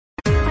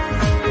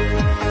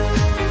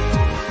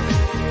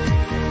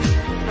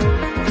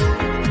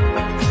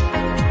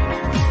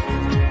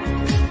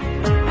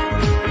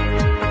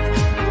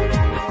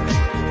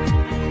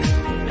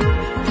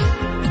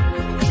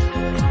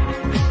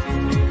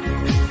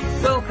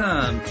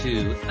Welcome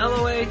to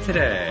LOA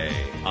Today.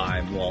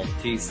 I'm Walt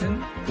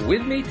Thiessen.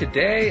 With me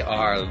today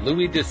are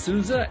Louis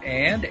D'Souza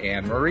and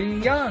Anne-Marie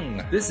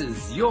Young. This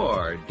is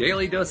your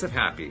Daily Dose of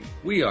Happy.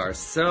 We are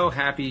so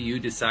happy you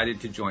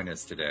decided to join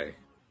us today.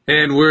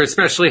 And we're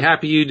especially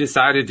happy you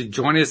decided to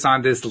join us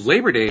on this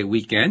Labor Day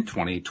weekend,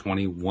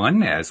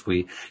 2021, as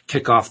we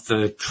kick off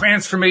the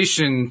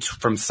transformation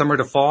from summer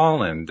to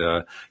fall and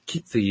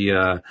keep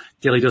the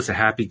Daily Dose of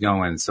Happy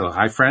going. So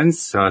hi,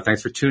 friends.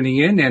 Thanks for tuning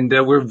in. And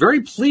we're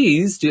very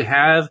pleased to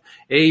have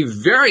a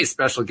very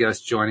special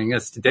guest joining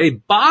us today,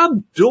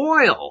 Bob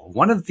Doyle,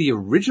 one of the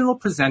original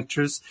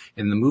presenters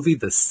in the movie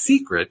The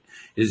Secret,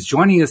 is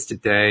joining us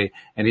today,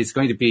 and he's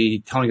going to be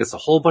telling us a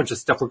whole bunch of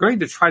stuff. We're going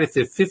to try to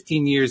fit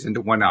 15 years into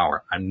 1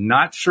 hour. I'm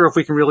not sure if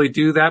we can really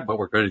do that, but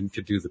we're going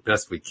to do the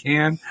best we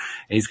can. And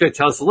he's going to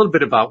tell us a little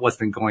bit about what's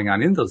been going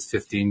on in those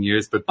 15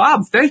 years. But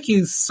Bob, thank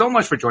you so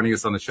much for joining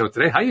us on the show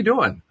today. How you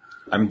doing?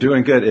 I'm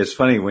doing good. It's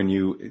funny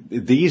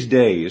these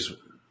days,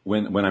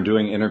 when I'm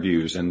doing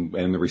interviews and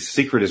the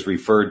secret is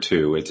referred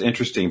to, it's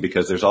interesting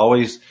because there's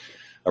always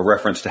a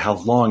reference to how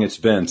long it's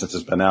been since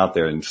it's been out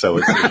there. And so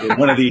it's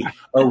one of the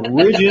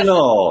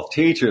original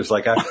teachers.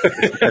 Like I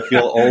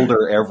feel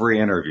older every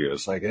interview.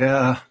 It's like,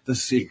 yeah, The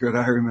Secret,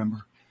 I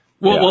remember.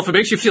 Well, if it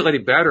makes you feel any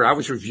better, I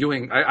was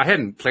reviewing, I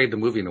hadn't played the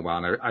movie in a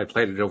while, and I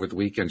played it over the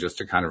weekend just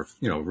to kind of,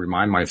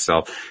 remind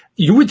myself.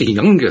 You were the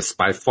youngest,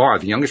 by far,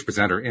 the youngest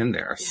presenter in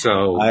there.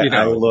 So,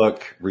 I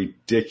look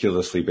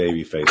ridiculously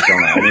baby-faced,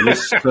 don't I? I mean,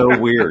 it's so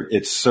weird.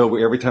 It's so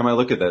weird. Every time I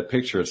look at that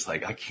picture, it's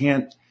like, I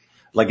can't,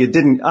 it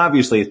didn't,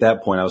 obviously at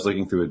that point I was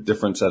looking through a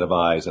different set of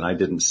eyes and I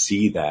didn't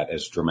see that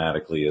as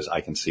dramatically as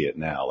I can see it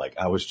now. Like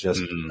I was just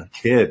a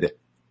kid.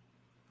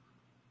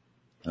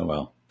 Oh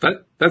well.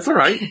 But that's all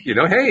right.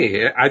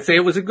 Hey, I'd say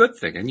it was a good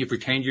thing. And you've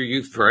retained your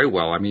youth very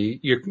well. I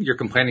mean, you're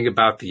complaining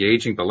about the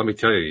aging, but let me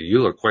tell you,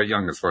 you look quite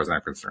young as far as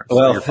I'm concerned.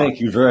 Well, thank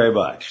you very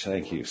much.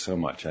 Thank you so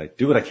much. I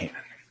do what I can.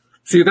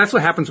 See, that's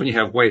what happens when you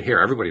have white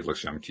hair. Everybody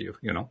looks young to you,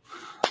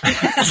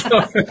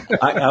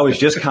 I was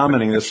just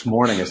commenting this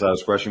morning as I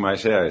was brushing my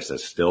hair. I said,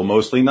 still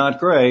mostly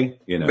not gray,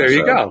 There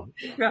you go.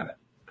 You got it.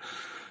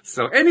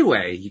 So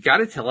anyway, you got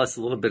to tell us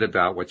a little bit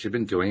about what you've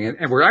been doing.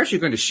 And we're actually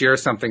going to share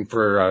something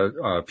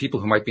for people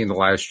who might be in the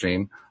live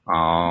stream.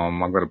 I'm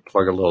going to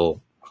plug a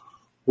little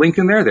link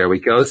in there. There we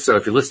go. So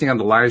if you're listening on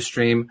the live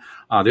stream,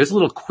 there's a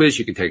little quiz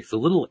you can take. It's a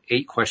little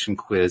 8-question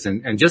quiz.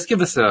 And just give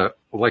us a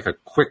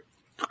quick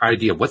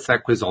idea. What's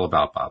that quiz all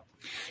about, Bob?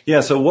 Yeah.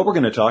 So what we're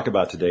going to talk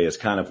about today is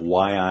kind of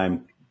why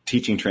I'm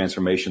teaching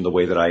transformation the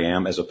way that I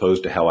am, as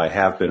opposed to how I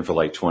have been for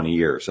like 20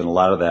 years. And a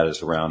lot of that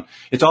is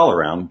it's all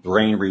around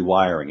brain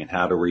rewiring and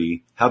how do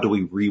we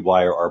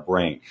rewire our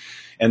brain.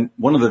 And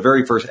one of the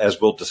very first,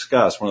 as we'll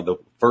discuss, one of the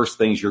first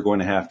things you're going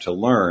to have to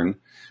learn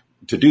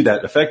to do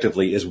that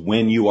effectively is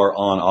when you are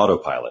on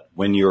autopilot,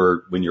 when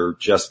you're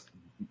just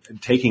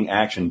taking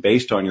action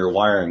based on your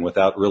wiring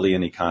without really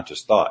any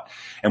conscious thought.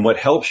 And what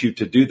helps you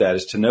to do that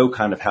is to know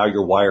kind of how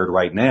you're wired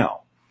right now.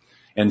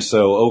 And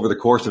so over the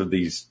course of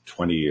these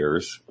 20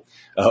 years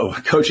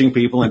of coaching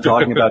people and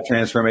talking about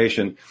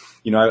transformation,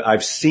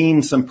 I've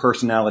seen some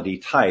personality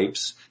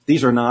types.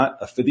 These are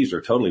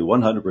totally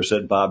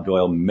 100% Bob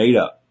Doyle made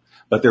up,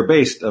 but they're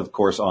based, of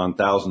course, on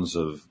thousands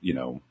of,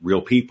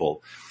 real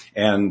people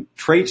and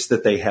traits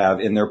that they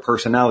have in their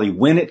personality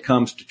when it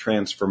comes to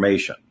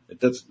transformation.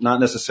 That's not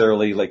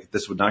necessarily like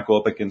this would not go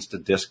up against a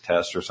DISC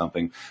test or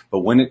something, but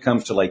when it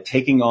comes to like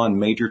taking on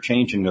major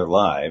change in their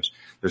lives,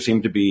 there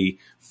seem to be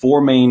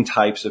 4 main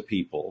types of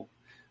people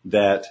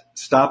that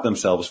stop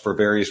themselves for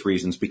various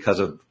reasons because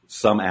of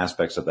some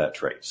aspects of that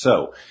trait.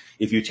 So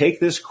if you take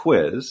this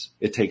quiz,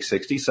 it takes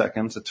 60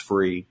 seconds. It's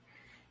free.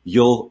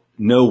 You'll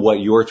know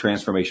what your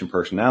transformation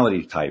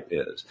personality type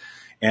is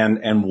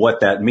and what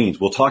that means.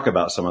 We'll talk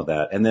about some of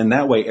that. And then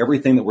that way,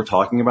 everything that we're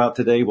talking about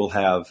today will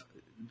have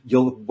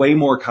way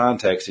more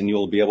context and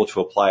you'll be able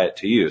to apply it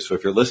to you. So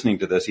if you're listening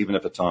to this, even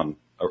if it's on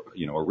a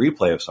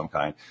replay of some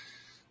kind,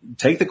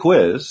 take the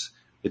quiz.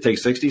 It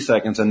takes 60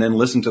 seconds and then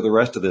listen to the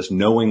rest of this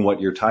knowing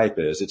what your type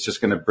is. It's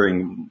just going to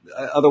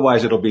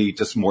otherwise it'll be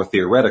just more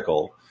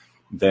theoretical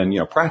than,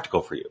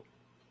 practical for you.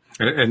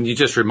 And you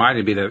just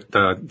reminded me that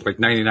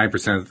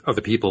 99% of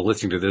the people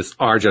listening to this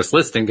are just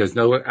listening. There's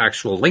no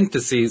actual link to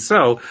see.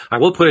 So I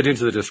will put it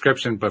into the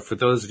description. But for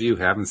those of you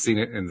who haven't seen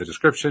it in the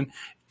description,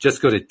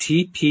 just go to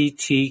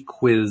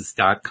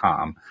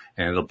tptquiz.com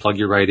and it'll plug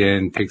you right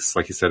in. It takes,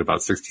 like you said,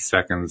 about 60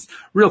 seconds,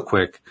 real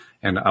quick.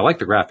 And I like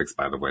the graphics,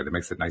 by the way. That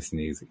makes it nice and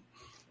easy.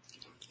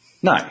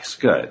 Nice.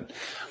 Good.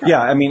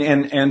 Yeah. I mean,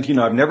 and,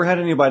 I've never had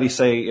anybody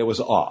say it was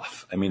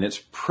off. I mean, it's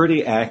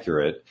pretty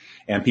accurate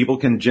and people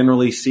can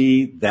generally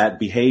see that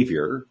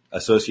behavior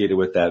associated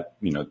with that,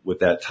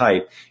 with that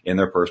type in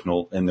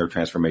their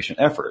transformation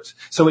efforts.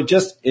 So it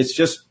just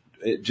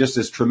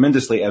is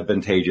tremendously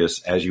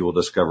advantageous, as you will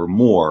discover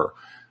more,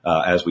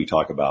 as we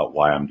talk about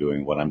why I'm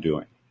doing what I'm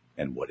doing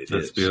and what it is.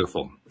 That's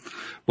beautiful.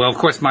 Well, of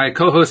course, my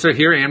co-hosts are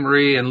here,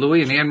 Anne-Marie and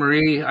Louis. And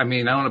Anne-Marie, I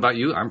mean, I don't know about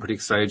you. I'm pretty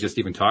excited just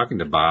even talking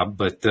to Bob.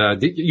 But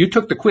you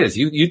took the quiz.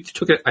 You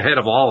took it ahead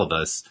of all of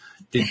us.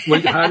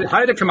 How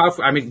did it come out?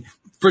 I mean,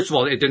 first of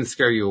all, it didn't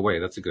scare you away.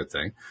 That's a good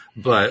thing.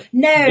 But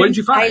no, what did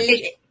you find?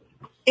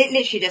 It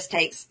literally just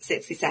takes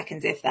 60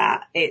 seconds, if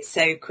that. It's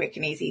so quick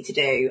and easy to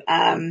do.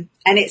 And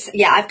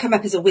I've come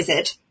up as a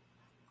wizard.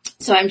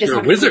 So I'm just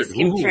having to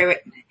skim through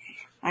it.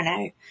 I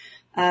know.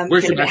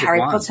 Where's your magic Harry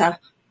wand? Potter.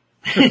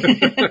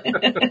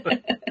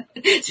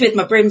 It's with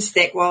my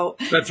broomstick, Walt.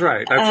 That's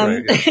right.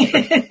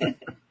 Yeah.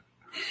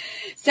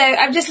 So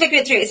I'm just looking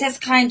it through. It says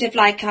kind of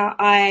like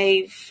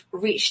I've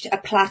reached a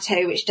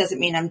plateau, which doesn't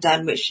mean I'm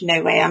done, which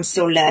no way, I'm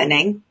still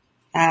learning.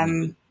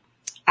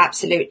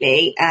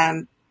 Absolutely.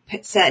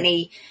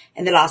 Certainly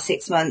in the last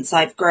 6 months,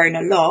 I've grown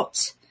a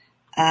lot.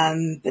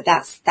 But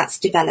that's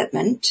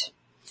development.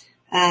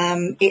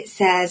 It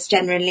says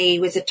generally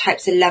wizard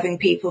types are loving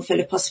people, full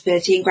of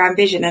possibility and grand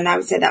vision. And I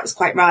would say that was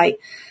quite right.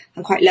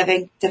 I'm quite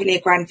loving, definitely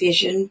a grand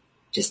vision,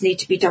 just need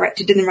to be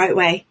directed in the right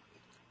way.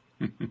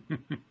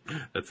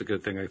 That's a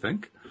good thing, I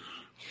think.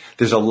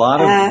 There's a lot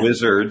of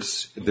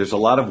wizards. There's a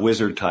lot of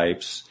wizard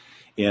types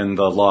in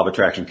the law of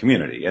attraction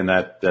community. And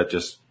that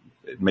just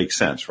makes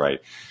sense,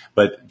 right?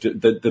 But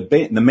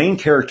the main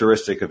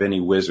characteristic of any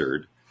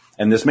wizard,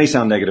 and this may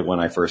sound negative when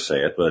I first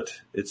say it, but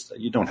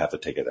you don't have to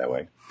take it that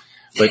way.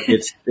 But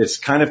it's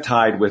kind of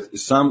tied with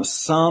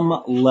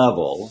some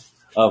level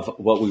of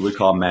what we would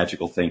call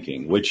magical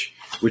thinking, which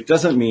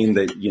doesn't mean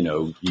that,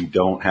 you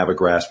don't have a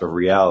grasp of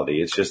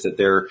reality. It's just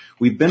that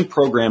we've been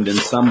programmed in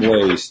some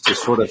ways to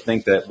sort of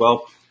think that,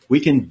 well, we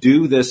can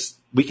do this,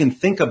 we can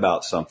think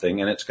about something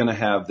and it's going to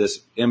have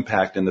this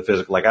impact in the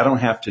physical. Like I don't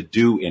have to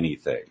do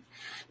anything.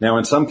 Now,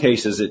 in some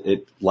cases,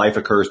 life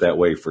occurs that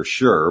way for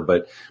sure,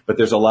 but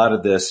there's a lot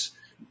of this,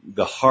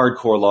 the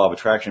hardcore law of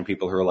attraction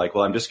people who are like,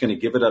 well, I'm just going to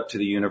give it up to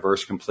the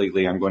universe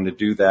completely. I'm going to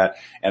do that.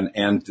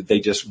 And they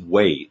just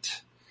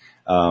wait.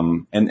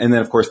 And then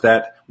of course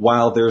that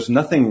while there's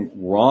nothing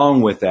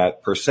wrong with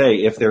that per se,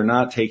 if they're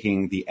not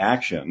taking the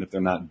action, if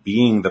they're not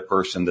being the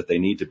person that they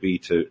need to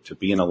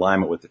be in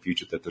alignment with the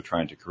future that they're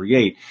trying to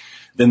create,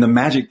 then the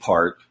magic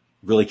part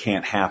really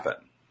can't happen.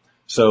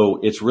 So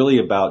it's really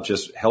about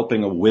just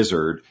helping a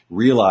wizard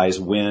realize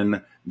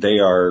when they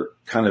are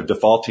kind of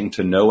defaulting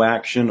to no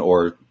action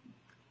or,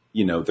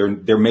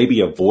 they're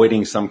maybe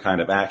avoiding some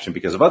kind of action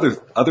because of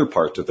other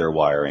parts of their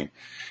wiring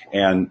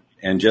and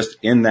just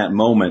in that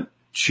moment,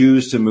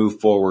 choose to move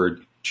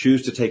forward,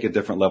 choose to take a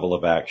different level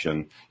of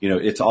action.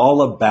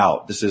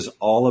 This is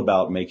all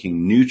about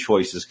making new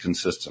choices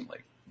consistently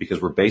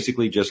because we're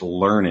basically just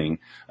learning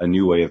a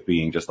new way of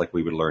being just like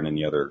we would learn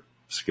any other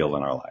skill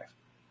in our life.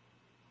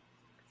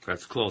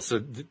 That's cool. So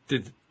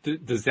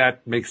does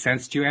that make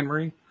sense to you,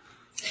 Anne-Marie?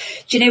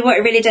 Do you know what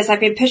it really does? I've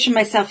been pushing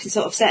myself in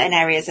sort of certain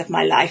areas of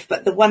my life,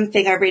 but the one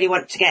thing I really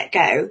want to get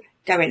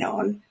going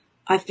on,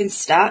 I've been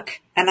stuck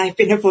and I've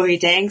been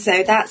avoiding.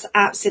 So that's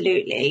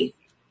absolutely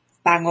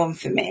bang on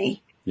for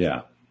me.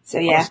 Yeah. So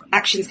yeah, awesome.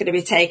 Action's going to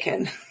be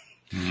taken.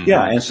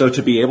 Yeah. And so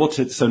to be able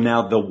to, so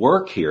now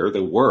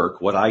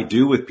what I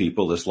do with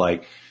people is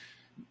like,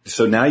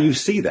 so now you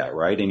see that,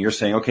 right? And you're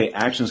saying, okay,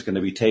 action's going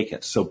to be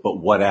taken. So, but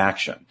what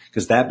action?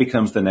 Because that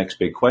becomes the next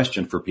big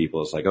question for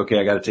people. It's like, okay,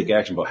 I got to take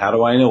action, but how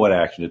do I know what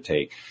action to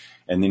take?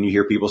 And then you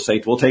hear people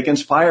say, well, take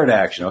inspired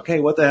action. Okay,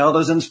 what the hell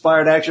does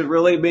inspired action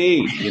really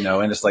mean?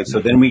 And it's like, so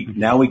then we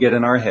get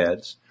in our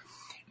heads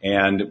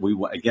and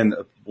again,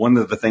 one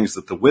of the things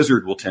that the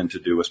wizard will tend to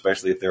do,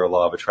 especially if they're a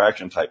law of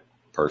attraction type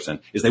person,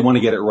 is they want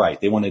to get it right.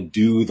 They want to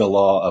do the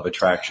law of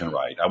attraction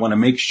right. I want to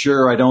make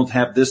sure I don't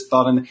have this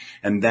thought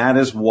and that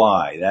is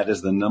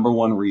the number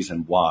one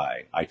reason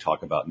why I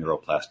talk about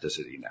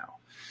neuroplasticity now.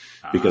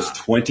 Because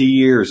 20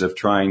 years of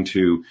trying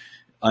to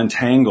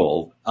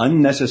untangle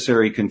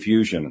unnecessary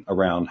confusion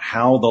around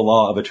how the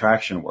law of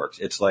attraction works.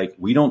 It's like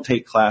we don't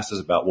take classes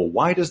about, well,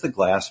 why does the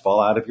glass fall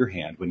out of your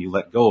hand when you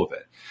let go of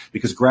it?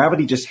 Because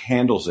gravity just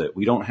handles it.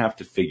 We don't have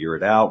to figure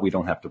it out. We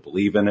don't have to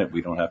believe in it.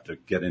 We don't have to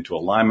get into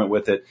alignment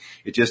with it.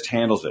 It just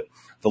handles it.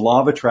 The law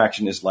of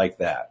attraction is like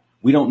that.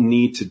 We don't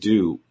need to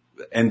do,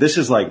 and this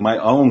is like my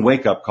own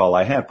wake-up call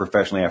I had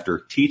professionally after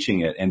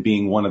teaching it and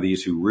being one of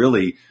these who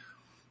really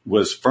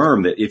was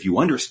firm that if you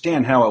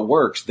understand how it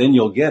works, then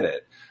you'll get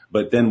it.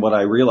 But then what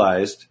I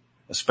realized,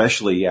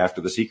 especially after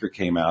The Secret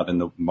came out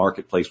and the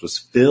marketplace was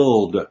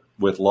filled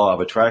with law of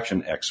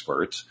attraction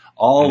experts,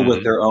 all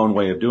with their own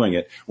way of doing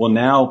it. Well,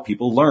 now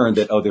people learn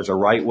that, there's a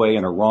right way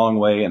and a wrong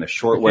way and a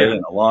short way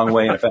and a long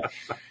way.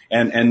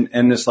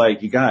 And it's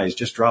like, you guys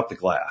just drop the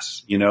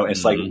glass.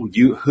 It's like,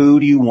 who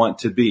do you want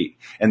to be?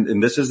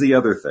 And this is the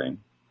other thing.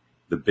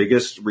 The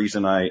biggest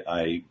reason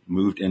I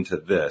moved into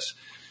this,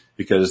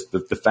 because the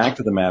fact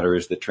of the matter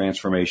is that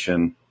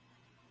transformation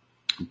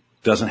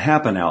doesn't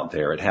happen out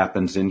there. It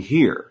happens in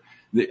here.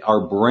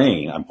 Our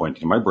brain, I'm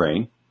pointing to my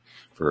brain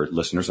for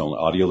listeners only,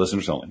 audio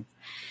listeners only,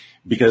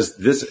 because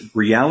this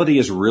reality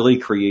is really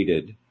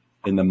created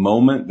in the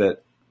moment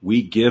that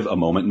we give a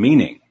moment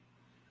meaning,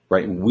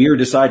 right? We're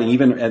deciding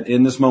even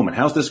in this moment,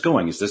 how's this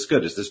going? Is this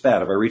good? Is this bad?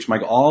 Have I reached my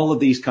goal? All of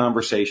these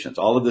conversations,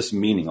 all of this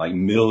meaning, like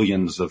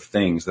millions of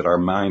things that our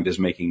mind is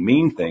making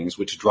mean things,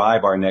 which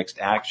drive our next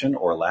action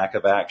or lack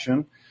of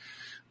action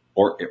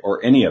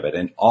or any of it.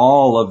 And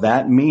all of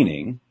that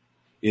meaning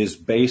is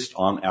based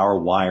on our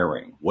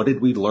wiring. What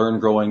did we learn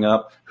growing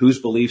up? Whose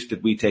beliefs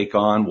did we take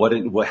on?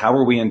 How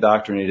were we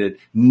indoctrinated?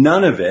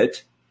 None of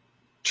it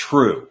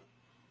true.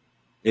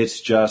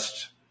 It's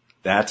just,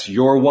 that's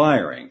your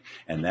wiring,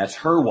 and that's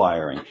her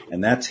wiring,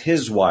 and that's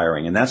his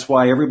wiring, and that's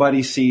why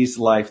everybody sees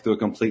life through a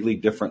completely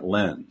different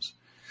lens.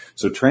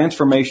 So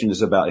transformation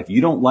is about, if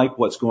you don't like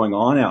what's going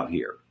on out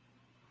here,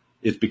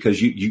 it's because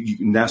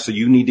so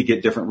you need to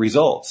get different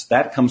results.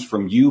 That comes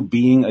from you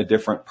being a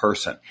different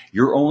person.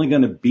 You're only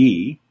going to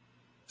be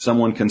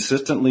someone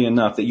consistently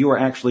enough that you are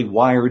actually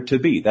wired to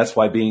be. That's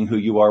why being who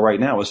you are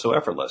right now is so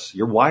effortless.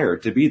 You're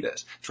wired to be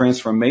this.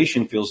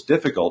 Transformation feels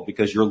difficult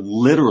because you're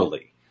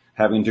literally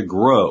having to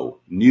grow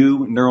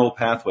new neural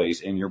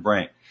pathways in your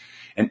brain.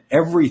 And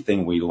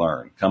everything we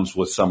learn comes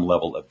with some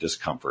level of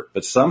discomfort.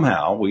 But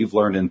somehow we've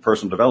learned in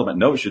personal development,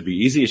 no, it should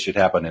be easy. It should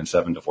happen in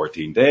 7 to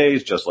 14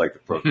 days, just like the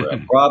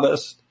program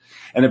promised.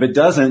 And if it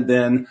doesn't,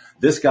 then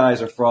this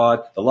guy's a fraud.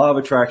 The law of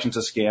attraction's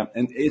a scam.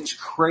 And it's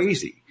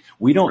crazy.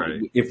 We don't,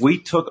 right. If we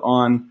took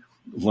on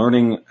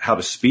learning how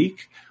to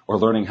speak or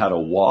learning how to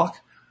walk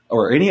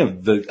or any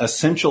of the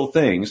essential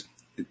things,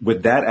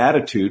 with that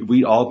attitude,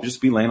 we'd all just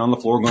be laying on the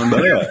floor going,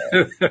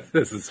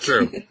 this is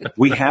true.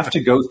 We have to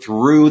go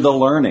through the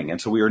learning.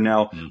 And so we are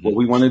now, what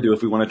we want to do,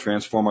 if we want to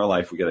transform our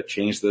life, we got to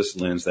change this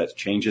lens that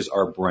changes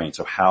our brain.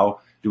 So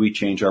how do we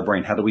change our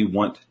brain? How do we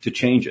want to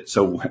change it?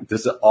 So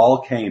this all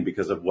came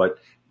because of what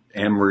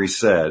Anne-Marie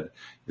said,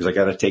 is I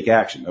got to take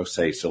action.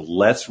 So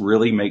let's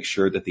really make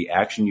sure that the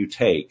action you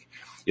take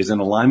is in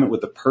alignment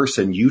with the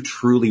person you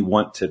truly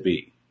want to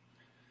be.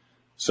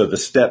 So the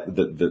step,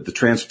 the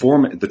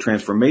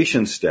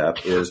transformation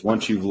step is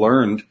once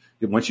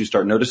you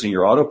start noticing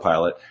your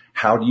autopilot,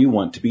 how do you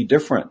want to be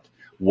different?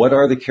 What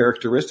are the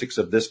characteristics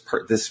of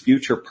this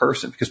future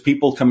person? Because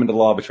people come into the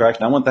law of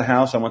attraction. I want the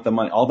house. I want the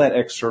money, all that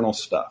external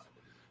stuff.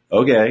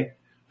 Okay.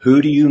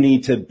 Who do you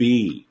need to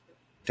be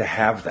to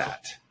have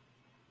that?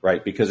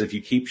 Right? Because if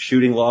you keep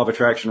shooting law of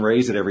attraction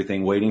rays at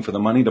everything, waiting for the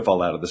money to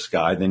fall out of the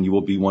sky, then you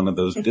will be one of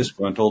those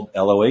disgruntled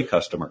LOA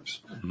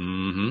customers.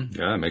 Mm-hmm.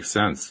 Yeah, that makes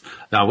sense.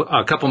 Now,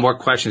 a couple more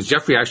questions.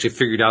 Jeffrey actually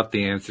figured out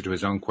the answer to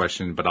his own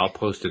question, but I'll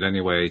post it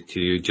anyway to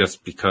you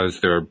just because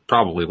there are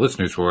probably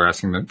listeners who are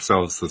asking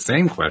themselves the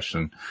same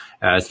question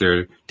as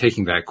they're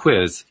taking that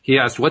quiz. He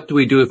asked, what do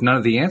we do if none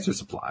of the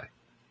answers apply?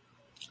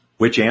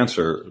 Which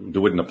answer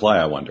wouldn't apply,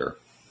 I wonder?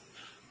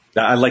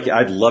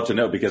 I'd love to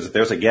know, because if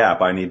there's a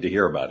gap, I need to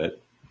hear about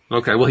it.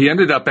 Okay, well, he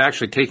ended up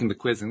actually taking the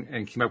quiz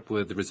and came up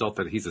with the result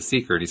that he's a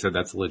seeker, and he said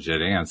that's a legit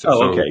answer.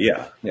 Oh, okay,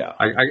 yeah.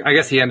 I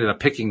guess he ended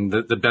up picking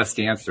the best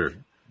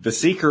answer. The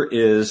seeker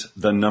is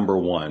the number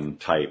one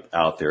type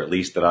out there, at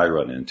least that I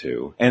run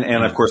into.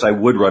 And of course I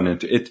would run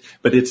into it,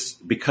 but it's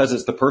because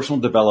it's the personal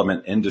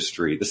development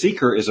industry. The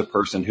seeker is a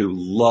person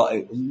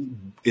who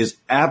is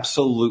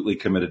absolutely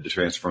committed to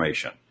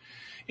transformation.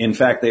 In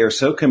fact, they are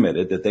so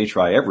committed that they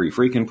try every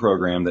freaking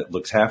program that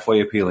looks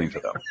halfway appealing to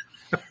them.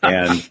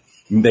 And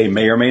they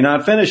may or may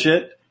not finish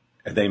it.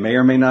 They may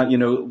or may not,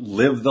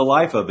 live the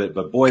life of it,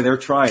 but boy, they're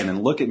trying.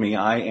 And look at me.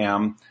 I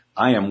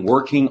am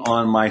working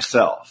on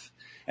myself.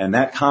 And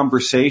that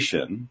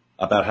conversation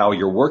about how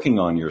you're working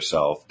on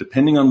yourself,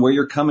 depending on where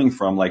you're coming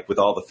from, like with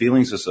all the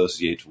feelings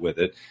associated with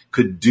it,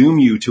 could doom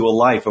you to a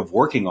life of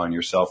working on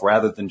yourself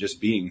rather than just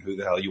being who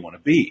the hell you want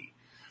to be.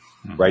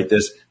 Mm-hmm. Right?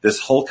 This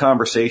whole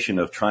conversation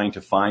of trying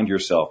to find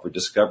yourself or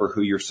discover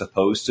who you're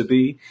supposed to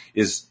be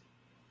is,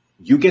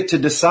 you get to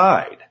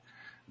decide.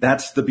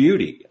 That's the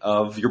beauty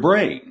of your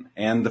brain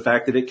and the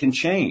fact that it can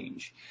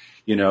change,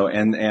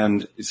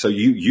 and so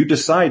you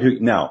decide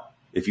who. Now,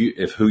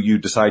 if who you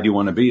decide you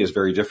want to be is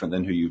very different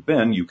than who you've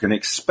been, you can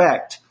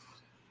expect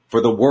for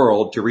the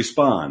world to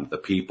respond. The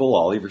people,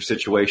 all of your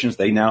situations,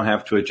 they now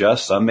have to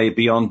adjust. Some may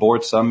be on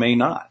board, some may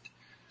not.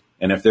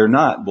 And if they're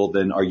not, well,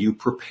 then are you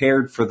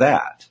prepared for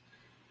that?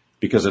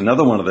 Because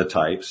another one of the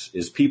types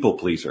is people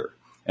pleaser.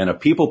 And a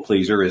people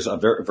pleaser is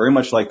very, very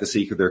much like the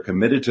seeker. They're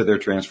committed to their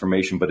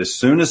transformation. But as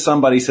soon as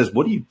somebody says,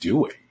 what are you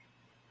doing?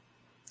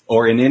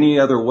 Or in any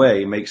other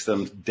way makes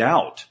them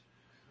doubt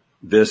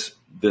this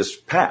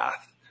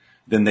path,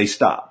 then they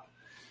stop.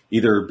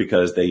 Either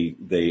because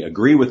they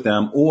agree with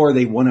them or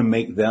they want to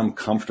make them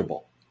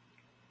comfortable.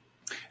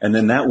 And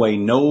then that way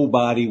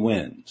nobody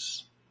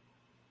wins.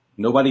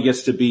 Nobody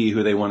gets to be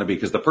who they want to be,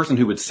 because the person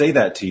who would say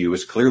that to you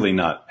is clearly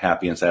not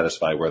happy and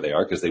satisfied where they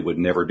are, because they would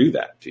never do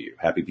that to you.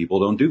 Happy people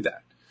don't do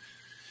that.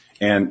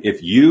 And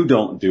if you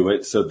don't do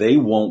it so they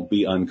won't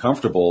be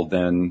uncomfortable,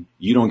 then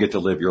you don't get to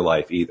live your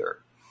life either.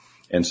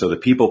 And so the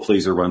people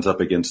pleaser runs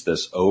up against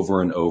this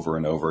over and over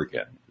and over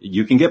again.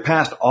 You can get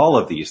past all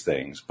of these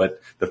things,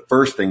 but the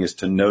first thing is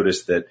to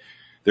notice that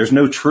there's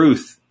no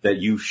truth that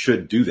you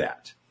should do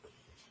that.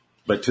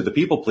 But to the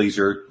people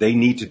pleaser, they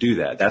need to do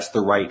that. That's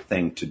the right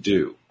thing to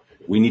do.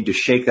 We need to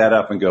shake that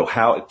up and go,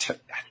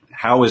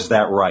 how is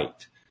that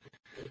right?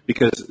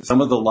 Because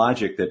some of the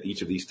logic that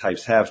each of these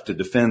types have to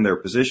defend their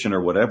position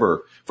or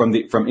whatever from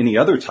any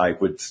other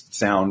type would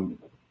sound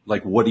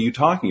like, what are you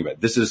talking about?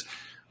 This is,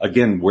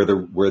 again, where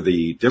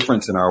the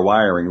difference in our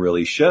wiring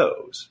really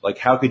shows. Like,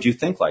 how could you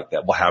think like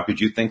that? Well, how could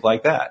you think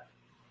like that?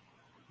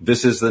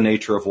 This is the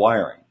nature of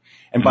wiring.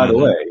 And by the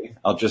way,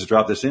 I'll just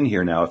drop this in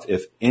here now.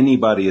 If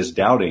anybody is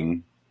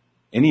doubting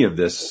any of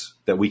this,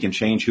 that we can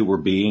change who we're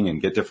being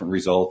and get different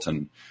results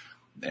and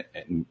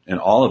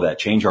all of that,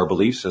 change our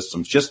belief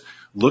systems, just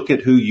look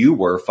at who you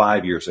were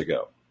 5 years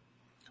ago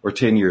or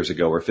 10 years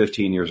ago or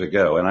 15 years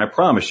ago. And I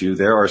promise you,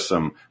 there are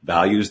some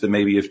values that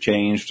maybe have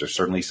changed. There's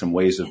certainly some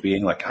ways of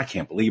being like, I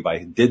can't believe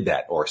I did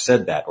that or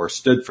said that or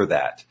stood for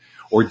that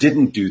or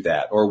didn't do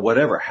that or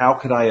whatever. How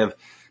could I have?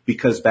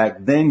 Because back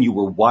then you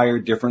were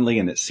wired differently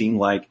and it seemed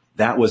like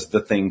that was the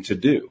thing to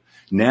do.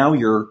 Now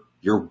your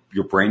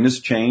brain has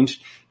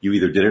changed. You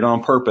either did it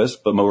on purpose,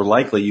 but more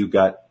likely you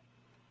got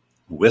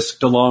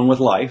whisked along with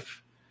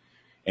life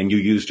and you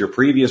used your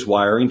previous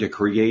wiring to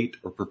create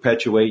or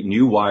perpetuate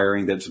new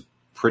wiring that's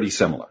pretty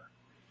similar.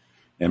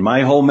 And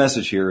my whole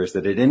message here is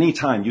that at any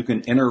time you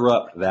can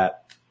interrupt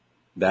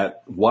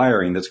that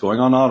wiring that's going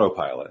on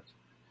autopilot,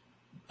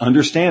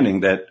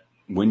 understanding that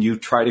when you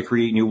try to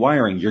create new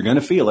wiring, you're going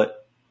to feel it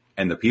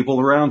and the people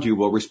around you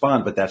will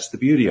respond. But that's the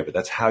beauty of it.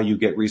 That's how you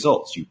get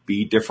results. You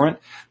be different.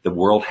 The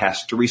world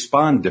has to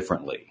respond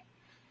differently.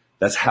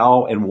 That's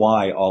how and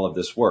why all of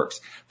this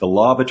works. The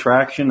law of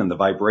attraction and the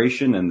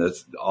vibration and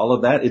all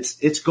of that,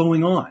 it's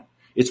going on.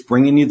 It's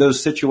bringing you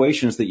those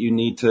situations that you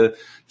need to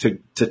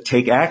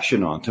take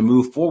action on, to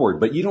move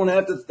forward, but you don't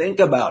have to think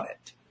about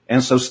it.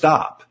 And so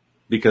stop,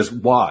 because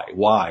why?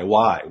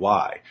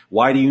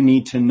 Why do you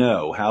need to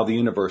know how the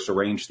universe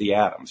arranged the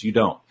atoms? You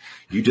don't.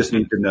 You just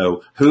need to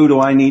know, who do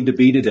I need to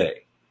be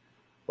today?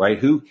 Right?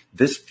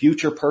 This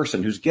future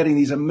person who's getting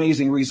these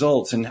amazing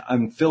results, and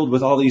I'm filled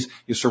with all these,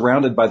 you're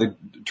surrounded by the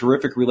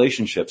terrific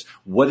relationships.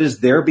 What is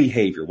their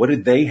behavior? What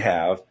did they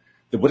have?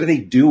 What are they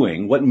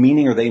doing? What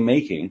meaning are they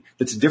making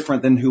that's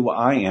different than who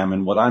I am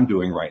and what I'm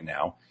doing right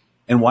now?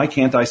 And why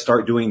can't I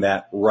start doing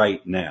that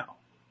right now?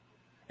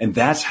 And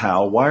that's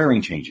how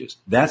wiring changes.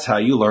 That's how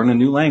you learn a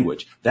new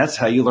language. That's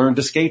how you learn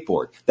to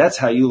skateboard. That's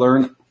how you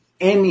learn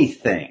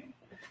anything.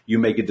 You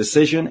make a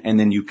decision and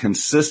then you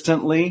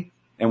consistently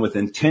and with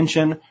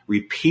intention,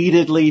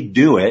 repeatedly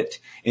do it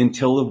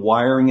until the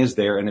wiring is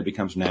there and it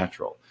becomes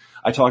natural.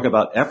 I talk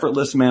about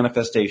effortless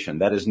manifestation.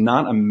 That is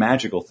not a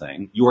magical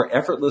thing. You are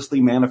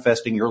effortlessly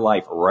manifesting your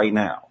life right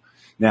now.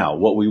 Now,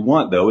 what we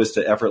want, though, is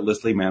to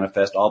effortlessly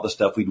manifest all the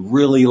stuff we'd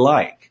really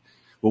like.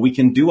 Well, we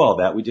can do all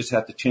that. We just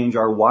have to change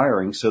our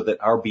wiring so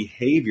that our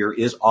behavior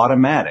is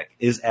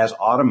as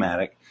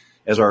automatic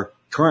as our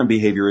current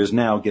behavior is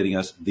now, getting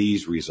us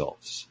these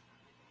results.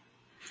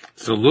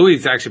 So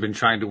Louis actually been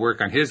trying to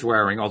work on his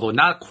wiring, although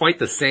not quite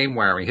the same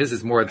wiring. His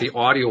is more the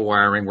audio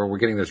wiring where we're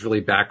getting this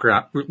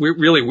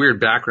really weird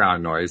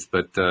background noise.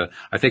 But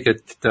I think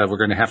we're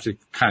going to have to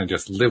kind of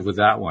just live with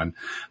that one.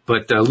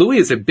 But Louis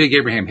is a big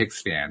Abraham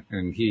Hicks fan,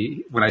 and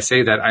when I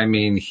say that, I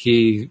mean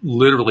he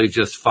literally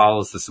just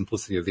follows the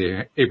simplicity of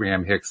the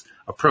Abraham Hicks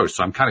approach.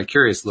 So I'm kind of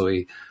curious,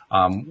 Louis,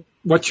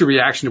 what's your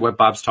reaction to what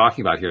Bob's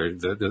talking about here?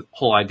 The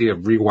whole idea of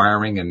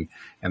rewiring and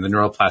the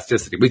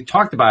neuroplasticity. We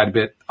talked about it a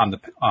bit on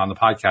the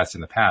podcast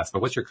in the past,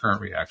 but what's your current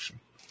reaction?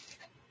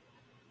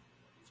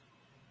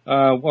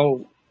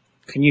 Well,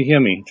 can you hear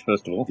me,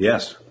 first of all?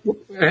 Yes.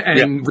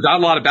 And without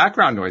a lot of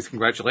background noise,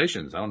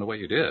 congratulations. I don't know what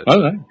you did.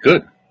 Oh,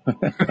 good.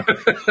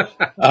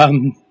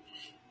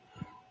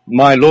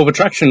 My law of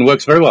attraction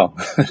works very well.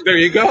 There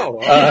you go.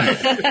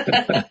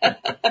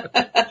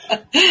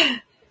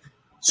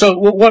 So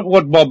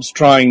what Bob's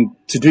trying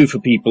to do for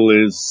people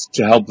is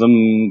to help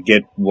them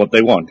get what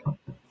they want.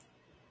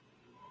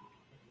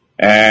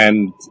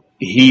 And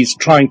he's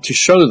trying to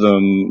show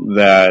them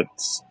that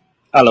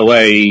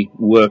LOA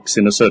works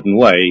in a certain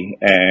way,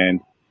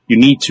 and you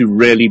need to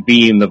really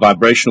be in the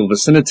vibrational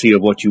vicinity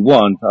of what you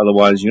want,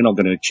 otherwise you're not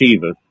going to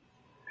achieve it.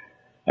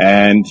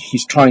 And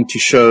he's trying to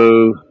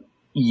show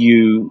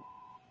you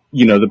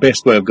the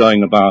best way of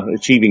going about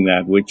achieving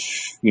that,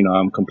 which,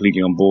 I'm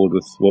completely on board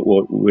with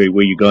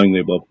where you're going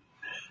there, Bob.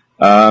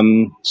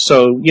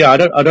 So yeah, I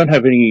don't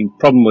have any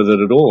problem with it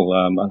at all.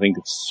 I think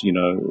it's,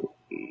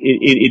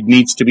 it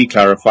needs to be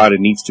clarified. It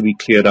needs to be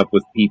cleared up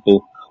with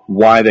people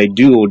why they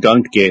do or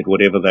don't get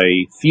whatever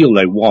they feel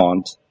they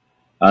want.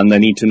 And they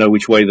need to know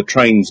which way the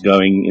train's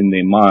going in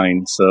their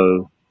mind.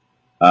 So,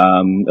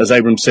 as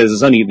Abram says,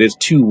 there's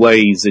two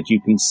ways that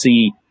you can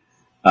see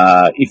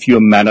if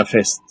your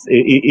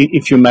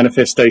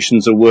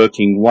manifestations are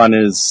working. One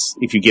is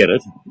if you get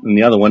it, and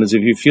the other one is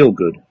if you feel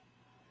good.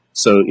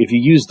 So if you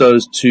use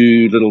those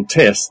two little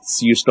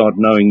tests, you start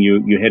knowing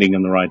you're heading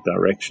in the right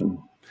direction.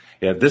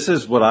 Yeah, this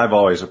is what I've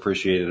always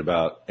appreciated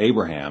about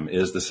Abraham,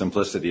 is the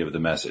simplicity of the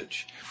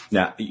message.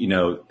 Now,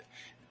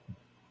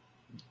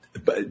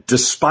 but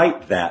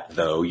despite that,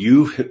 though,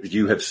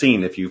 you have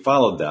seen, if you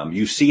followed them,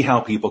 you see how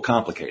people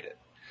complicate it.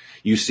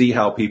 You see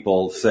how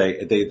people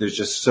say there's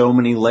just so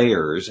many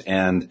layers,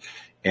 and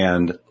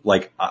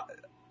like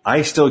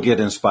I still get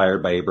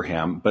inspired by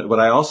Abraham, but what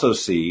I also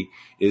see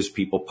is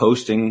people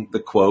posting the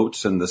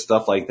quotes and the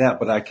stuff like that.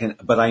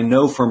 But I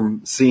know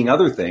from seeing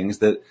other things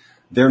that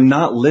they're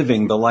not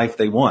living the life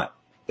they want.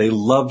 They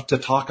love to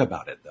talk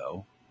about it,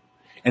 though,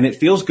 and it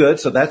feels good,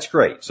 so that's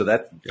great. So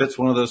that fits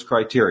one of those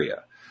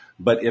criteria.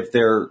 But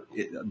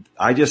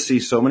I just see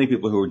so many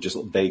people who are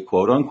they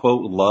quote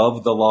unquote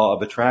love the law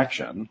of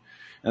attraction.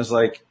 And it's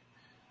like,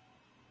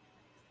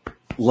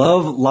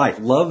 love life,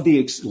 love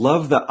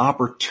the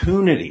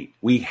opportunity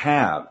we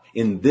have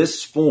in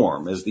this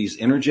form as these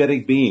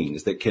energetic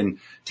beings that can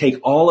take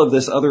all of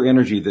this other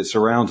energy that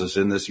surrounds us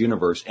in this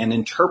universe and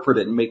interpret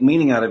it and make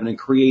meaning out of it and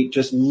create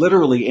just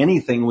literally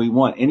anything we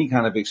want, any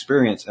kind of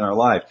experience in our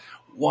life.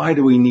 Why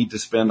do we need to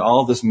spend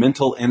all this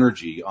mental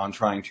energy on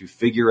trying to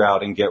figure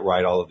out and get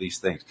right all of these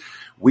things?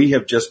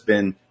 We've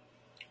been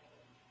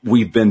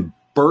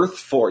birthed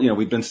for,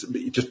 we've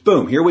been just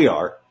boom, here we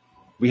are.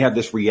 We have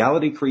this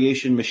reality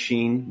creation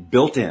machine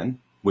built in,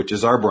 which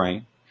is our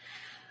brain,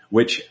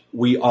 which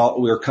we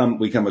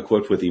come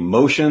equipped with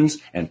emotions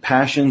and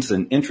passions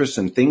and interests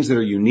and things that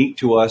are unique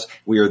to us.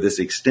 We are this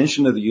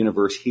extension of the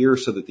universe here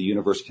so that the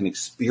universe can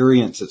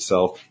experience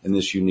itself in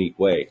this unique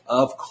way.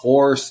 Of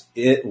course,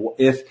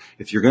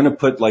 if you're going to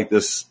put like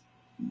this,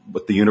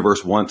 what the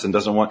universe wants and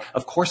doesn't want,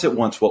 of course it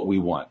wants what we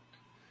want,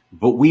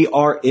 but we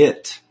are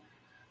it.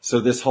 So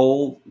this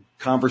whole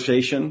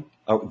conversation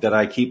that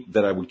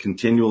I would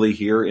continually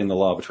hear in the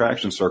law of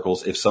attraction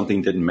circles, if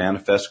something didn't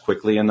manifest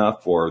quickly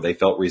enough or they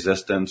felt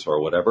resistance or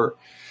whatever,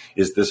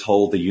 is this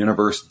whole the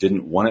universe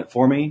didn't want it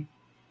for me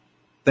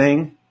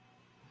thing.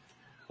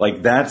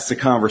 Like that's the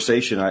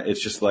conversation.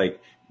 It's just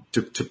like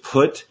to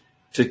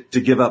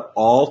give up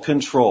all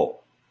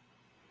control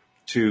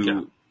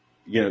we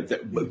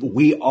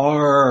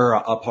are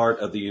a part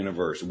of the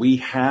universe. We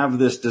have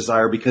this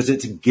desire because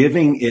it's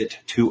giving it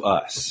to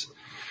us.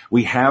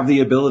 We have the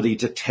ability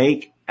to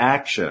take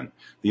action.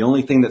 The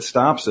only thing that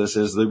stops us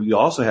is that we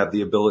also have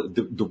the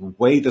ability, the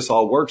way this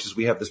all works is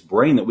we have this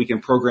brain that we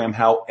can program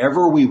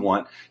however we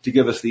want to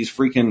give us these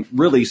freaking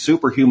really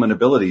superhuman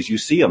abilities. You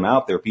see them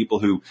out there, people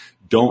who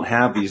don't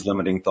have these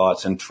limiting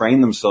thoughts and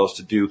train themselves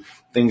to do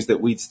things that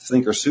we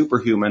think are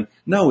superhuman.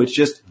 No, it's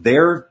just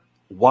they're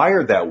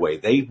wired that way.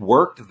 They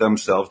worked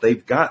themselves.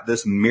 They've got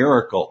this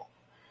miracle.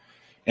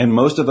 And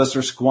most of us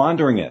are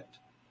squandering it.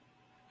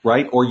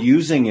 Right? Or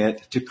using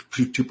it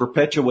to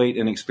perpetuate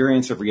an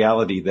experience of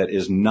reality that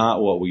is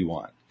not what we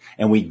want.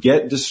 And we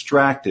get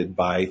distracted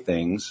by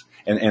things.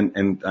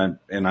 And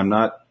I'm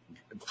not,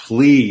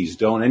 please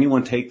don't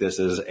anyone take this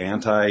as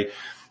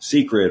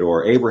anti-secret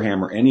or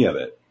Abraham or any of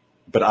it.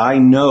 But I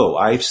know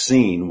I've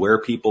seen where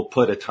people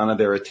put a ton of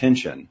their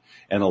attention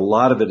and a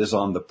lot of it is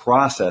on the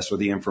process or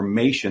the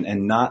information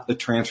and not the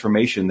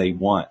transformation they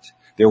want.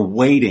 They're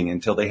waiting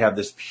until they have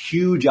this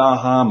huge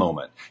aha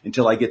moment,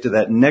 until I get to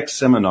that next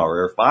seminar,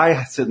 or if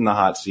I sit in the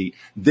hot seat,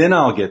 then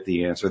I'll get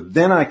the answer.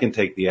 Then I can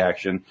take the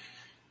action.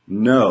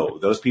 No,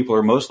 those people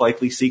are most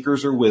likely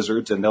seekers or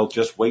wizards, and they'll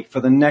just wait for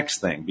the next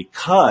thing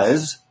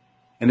because,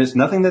 and it's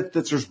nothing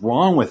that's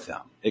wrong with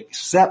them,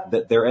 except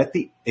that they're at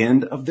the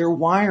end of their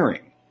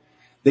wiring.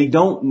 They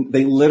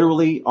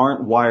literally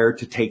aren't wired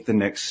to take the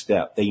next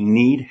step. They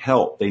need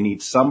help. They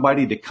need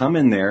somebody to come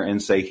in there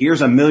and say,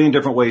 here's a million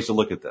different ways to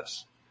look at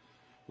this.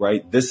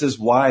 Right? This is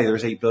why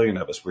there's 8 billion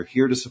of us. We're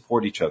here to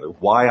support each other.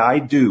 Why I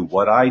do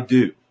what I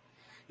do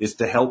is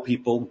to help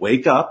people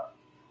wake up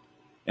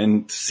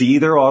and see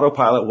their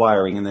autopilot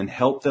wiring and then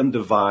help them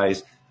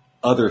devise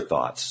other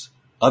thoughts,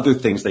 other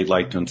things they'd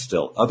like to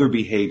instill, other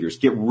behaviors,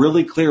 get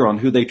really clear on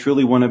who they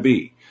truly want to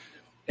be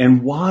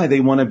and why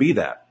they want to be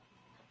that.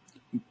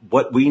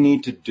 What we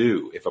need to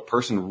do if a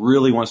person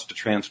really wants to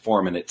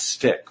transform and it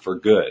stick for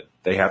good,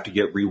 they have to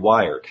get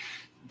rewired.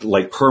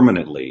 Like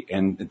permanently,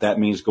 and that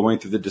means going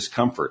through the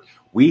discomfort.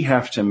 We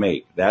have to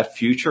make that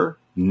future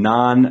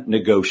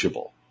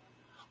non-negotiable.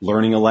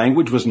 Learning a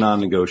language was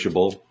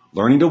non-negotiable.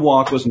 Learning to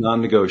walk was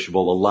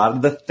non-negotiable. A lot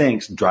of the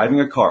things,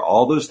 driving a car,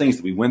 all those things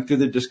that we went through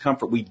the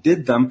discomfort, we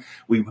did them.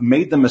 We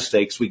made the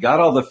mistakes. We got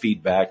all the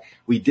feedback.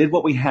 We did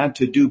what we had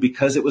to do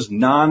because it was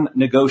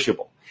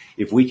non-negotiable.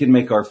 If we can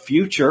make our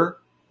future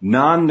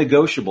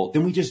non-negotiable,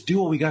 then we just do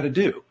what we got to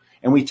do.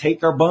 And we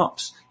take our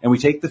bumps and we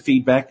take the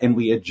feedback and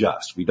we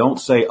adjust. We don't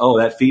say, oh,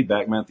 that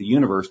feedback meant the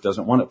universe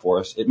doesn't want it for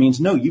us. It means,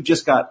 no, you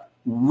just got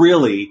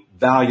really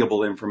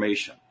valuable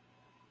information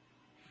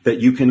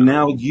that you can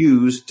now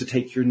use to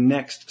take your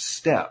next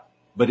step.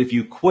 But if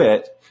you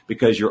quit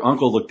because your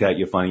uncle looked at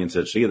you funny and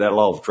said, see, that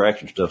law of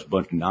attraction stuff's a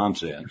bunch of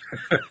nonsense,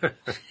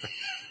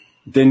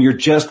 then you're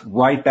just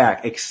right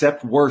back,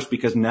 except worse,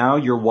 because now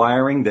you're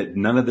wiring that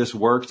none of this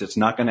works. It's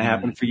not going to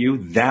happen for you.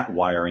 That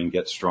wiring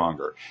gets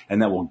stronger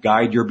and that will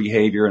guide your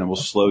behavior and it will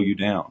slow you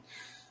down.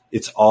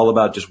 It's all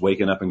about just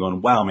waking up and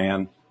going, wow,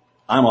 man,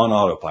 I'm on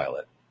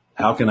autopilot.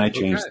 How can I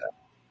change that?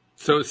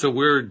 So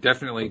we're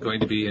definitely going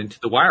to be into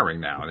the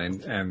wiring now.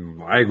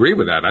 And I agree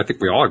with that. I think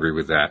we all agree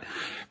with that.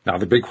 Now,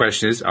 the big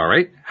question is, all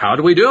right, how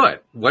do we do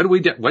it?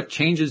 What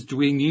changes do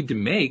we need to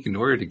make in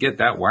order to get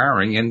that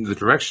wiring in the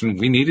direction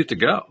we need it to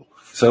go?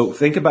 So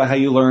think about how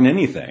you learn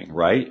anything,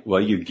 right?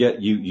 Well, you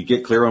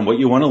get clear on what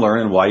you want to learn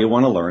and why you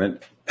want to learn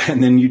it,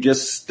 and then you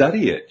just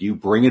study it. You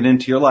bring it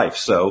into your life.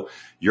 So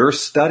you're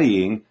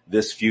studying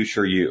this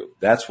future you.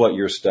 That's what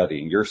you're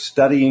studying. You're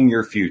studying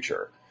your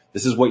future.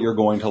 This is what you're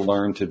going to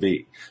learn to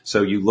be.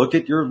 So you look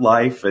at your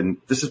life, and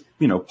this is,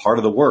 part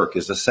of the work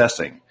is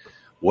assessing.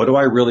 What do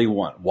I really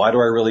want? Why do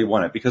I really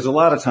want it? Because a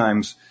lot of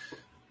times,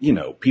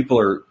 people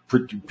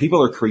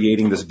are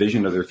creating this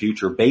vision of their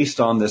future based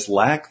on this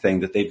lack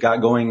thing that they've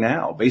got going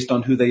now, based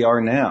on who they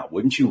are now.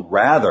 Wouldn't you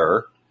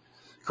rather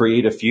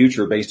create a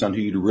future based on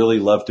who you'd really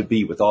love to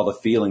be, with all the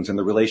feelings and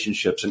the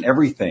relationships and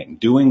everything,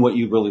 doing what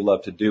you really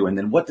love to do? And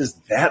then what does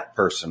that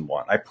person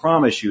want? I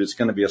promise you it's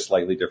going to be a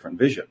slightly different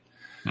vision.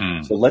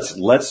 So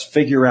let's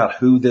figure out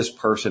who this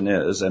person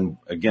is. And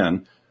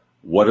again,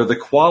 what are the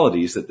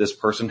qualities that this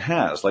person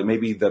has? Like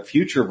maybe the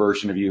future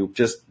version of you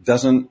just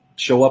doesn't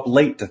show up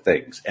late to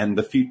things, and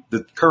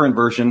the current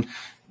version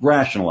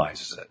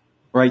rationalizes it,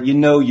 right?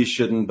 You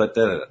shouldn't, but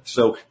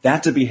so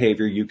that's a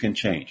behavior you can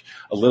change.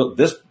 A little,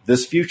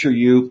 this future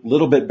you, a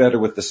little bit better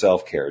with the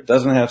self-care. It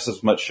doesn't have so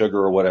much sugar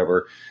or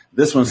whatever.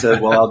 This one says,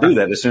 well, I'll do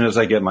that as soon as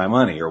I get my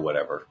money or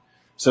whatever.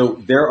 So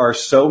there are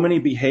so many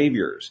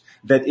behaviors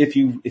that if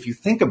you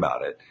think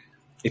about it,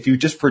 if you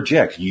just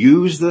project,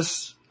 use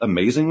this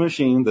amazing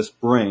machine, this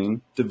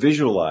brain, to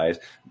visualize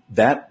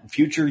that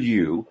future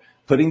you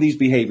putting these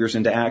behaviors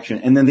into action,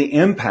 and then the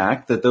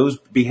impact that those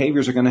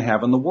behaviors are going to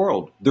have in the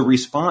world, the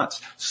response.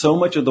 So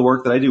much of the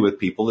work that I do with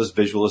people is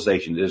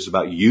visualization. It is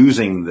about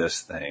using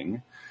this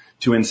thing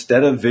to,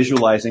 instead of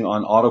visualizing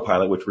on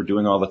autopilot, which we're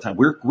doing all the time,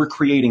 we're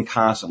creating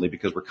constantly,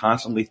 because we're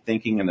constantly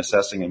thinking and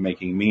assessing and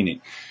making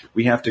meaning.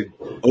 We have to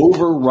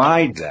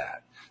override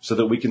that so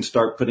that we can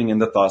start putting in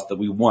the thoughts that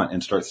we want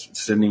and start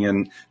sending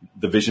in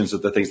the visions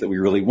of the things that we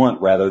really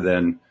want, rather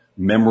than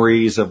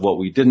memories of what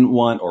we didn't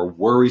want or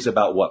worries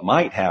about what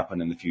might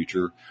happen in the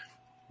future.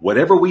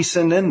 Whatever we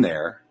send in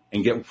there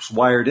and get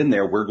wired in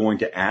there, we're going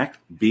to act,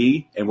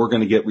 be, and we're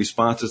going to get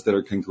responses that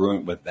are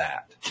congruent with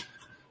that.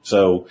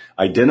 So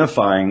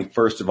identifying,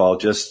 first of all,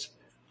 just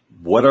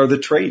what are the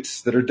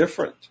traits that are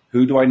different?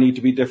 Who do I need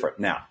to be different?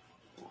 Now,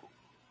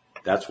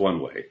 that's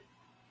one way.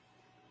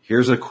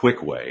 Here's a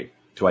quick way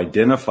to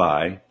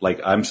identify, like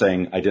I'm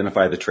saying,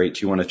 identify the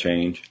traits you want to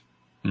change.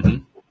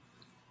 Mm-hmm.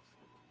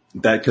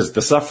 That, because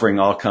the suffering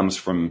all comes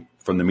from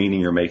the meaning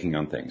you're making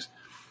on things.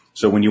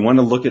 So when you want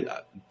to look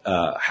at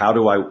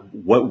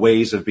what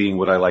ways of being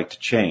would I like to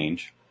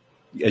change,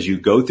 as you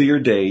go through your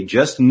day,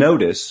 just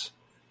notice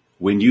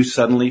when you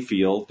suddenly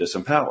feel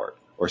disempowered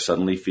or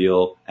suddenly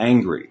feel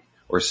angry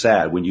or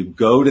sad. When you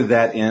go to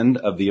that end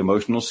of the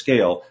emotional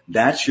scale,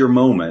 that's your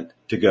moment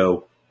to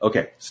go,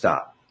 okay,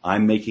 stop.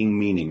 I'm making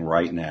meaning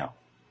right now.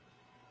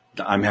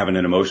 I'm having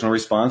an emotional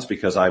response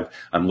because I'm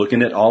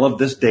looking at all of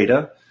this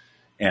data,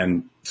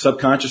 and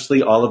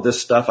subconsciously all of this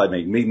stuff, I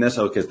mean this,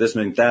 okay, this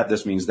means that,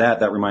 this means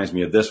that reminds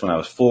me of this when I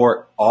was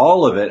 4.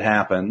 All of it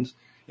happens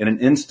in an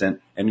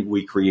instant, and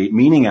we create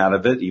meaning out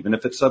of it. Even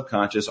if it's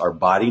subconscious, our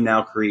body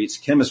now creates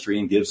chemistry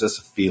and gives us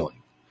a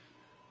feeling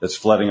that's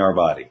flooding our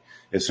body.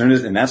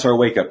 And that's our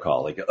wake up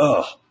call. Like,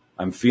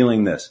 I'm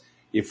feeling this.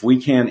 If we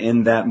can,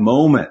 in that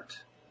moment,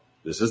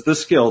 this is the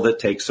skill that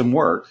takes some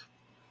work,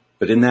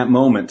 but in that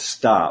moment,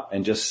 stop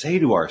and just say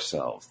to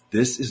ourselves,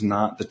 this is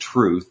not the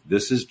truth.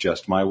 This is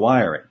just my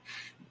wiring.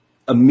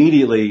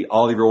 Immediately,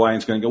 all of your wiring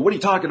is going to go, what are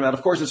you talking about?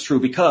 Of course it's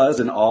true, because,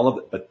 and all of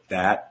it, but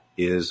that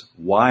is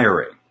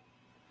wiring.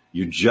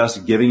 You're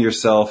just giving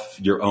yourself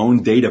your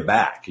own data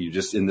back. You're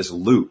just in this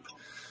loop.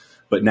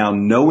 But now,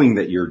 knowing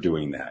that you're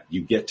doing that,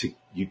 you get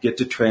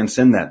to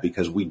transcend that,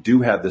 because we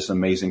do have this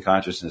amazing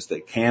consciousness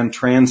that can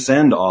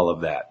transcend all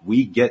of that.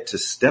 We get to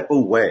step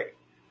away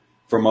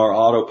from our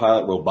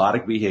autopilot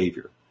robotic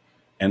behavior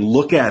and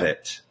look at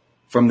it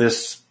from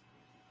this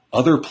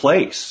other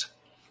place,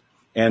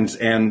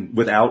 and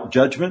without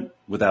judgment,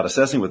 without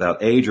assessing,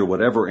 without age or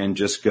whatever, and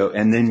just go,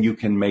 and then you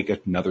can make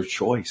another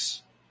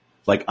choice.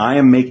 Like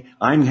I'm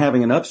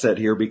having an upset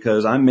here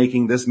because I'm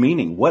making this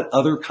meaning. What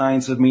other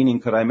kinds of meaning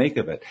could I make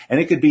of it? And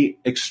it could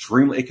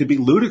be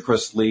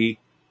ludicrously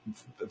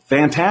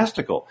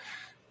fantastical.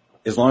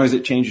 As long as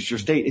it changes your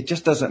state, it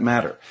just doesn't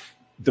matter.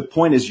 The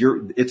point is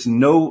it's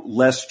no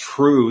less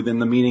true than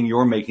the meaning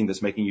you're making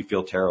that's making you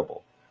feel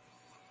terrible.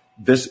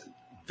 This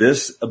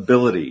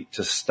ability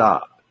to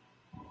stop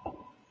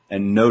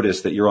and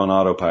notice that you're on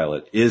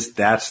autopilot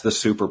that's the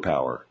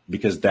superpower,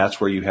 because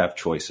that's where you have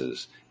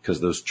choices. Because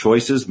those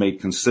choices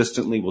made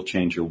consistently will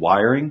change your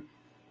wiring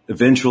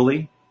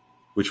eventually,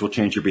 which will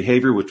change your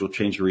behavior, which will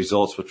change your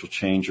results, which will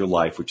change your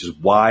life, which is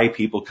why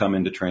people come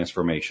into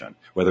transformation.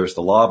 Whether it's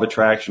the law of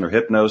attraction or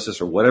hypnosis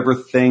or whatever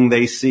thing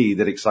they see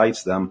that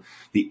excites them,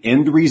 the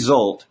end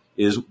result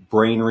is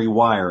brain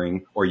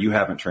rewiring, or you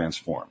haven't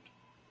transformed.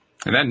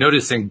 And that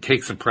noticing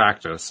takes some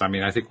practice. I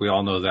mean, I think we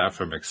all know that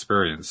from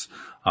experience.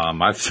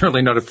 I've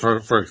certainly noticed for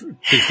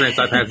experience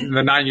I've had in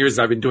the 9 years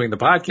I've been doing the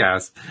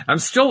podcast. I'm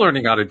still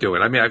learning how to do it.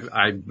 I mean,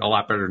 I'm a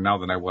lot better now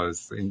than I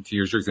was, to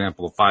use your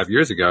example, 5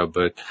 years ago,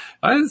 but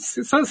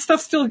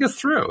stuff still gets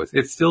through.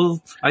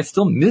 I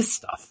still miss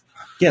stuff.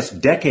 Yes,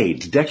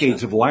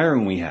 decades of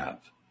wiring we have.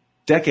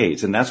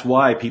 Decades. And that's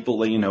why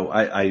people,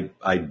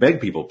 I beg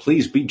people,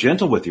 please be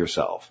gentle with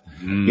yourself.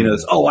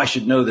 I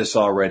should know this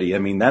already. I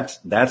mean, that's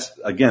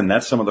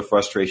some of the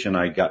frustration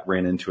I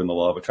ran into in the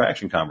law of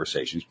attraction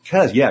conversations.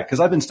 Because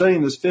I've been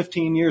studying this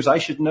 15 years. I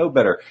should know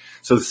better.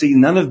 So see,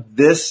 none of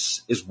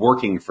this is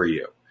working for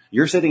you.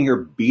 You're sitting here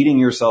beating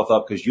yourself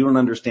up because you don't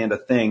understand a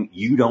thing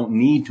you don't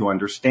need to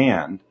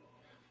understand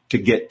to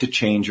get to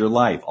change your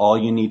life. All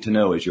you need to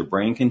know is your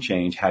brain can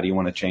change. How do you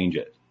want to change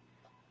it?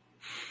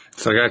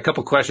 So I got a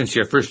couple questions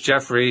here. First,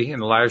 Jeffrey in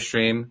the live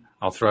stream,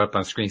 I'll throw up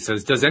on screen,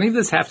 says, does any of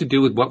this have to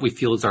do with what we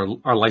feel is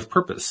our life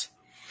purpose?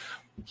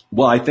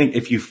 Well, I think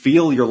if you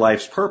feel your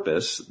life's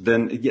purpose,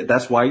 then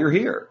that's why you're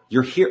here.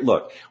 You're here.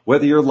 Look,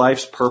 whether your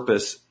life's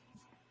purpose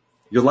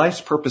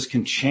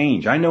can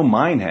change. I know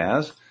mine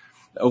has.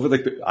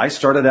 I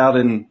started out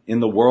in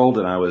the world,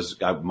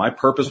 and my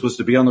purpose was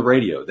to be on the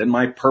radio. Then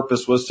my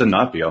purpose was to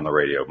not be on the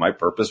radio. My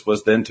purpose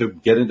was then to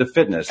get into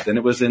fitness. Then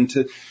it was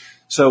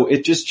so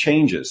it just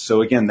changes.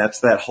 So again,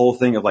 that's that whole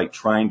thing of like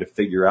trying to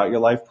figure out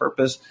your life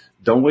purpose.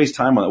 Don't waste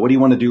time on it. What do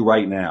you want to do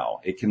right now?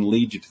 It can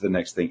lead you to the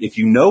next thing. If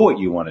you know what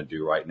you want to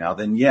do right now,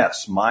 then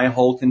yes, my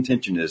whole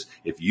contention is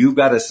if you've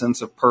got a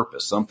sense of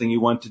purpose, something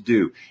you want to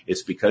do,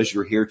 it's because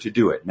you're here to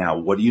do it. Now,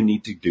 what do you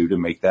need to do to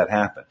make that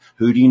happen?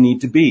 Who do you need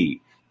to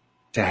be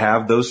to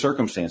have those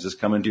circumstances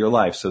come into your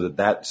life so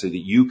that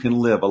you can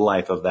live a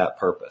life of that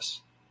purpose?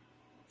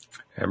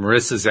 And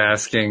Marissa's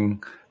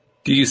asking,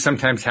 do you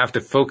sometimes have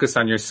to focus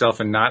on yourself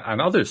and not on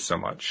others so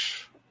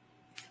much?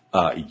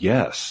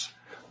 Yes.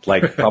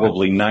 Like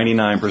probably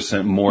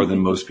 99% more than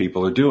most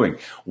people are doing.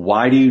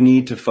 Why do you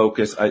need to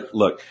focus?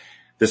 Look,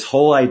 this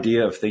whole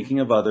idea of thinking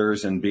of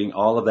others and being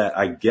all of that,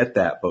 I get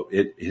that, but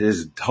it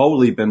has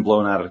totally been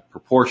blown out of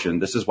proportion.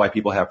 This is why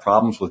people have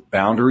problems with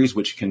boundaries,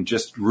 which can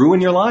just ruin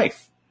your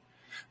life.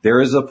 There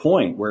is a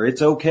point where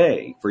it's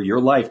okay for your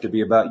life to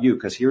be about you,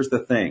 because here's the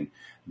thing,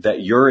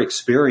 that your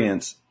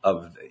experience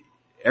of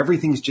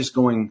everything's just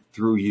going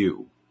through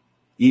you.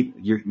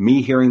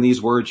 Me hearing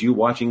these words, you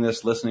watching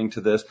this, listening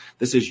to this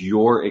is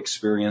your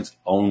experience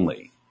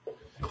only.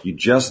 You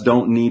just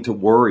don't need to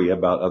worry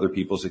about other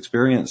people's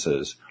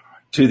experiences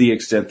to the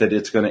extent that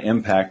it's going to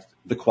impact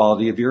the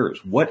quality of yours.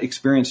 What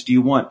experience do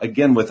you want?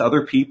 Again, with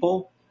other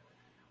people,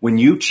 when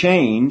you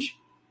change,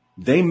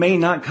 they may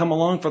not come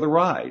along for the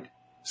ride.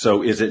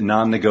 So is it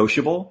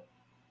non-negotiable?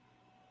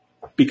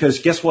 Because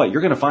guess what?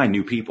 You're going to find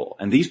new people,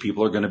 and these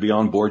people are going to be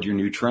on board your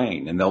new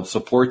train, and they'll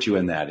support you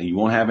in that, and you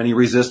won't have any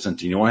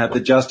resistance, and you won't have to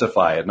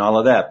justify it and all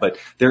of that. But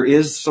there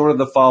is sort of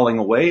the falling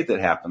away that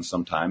happens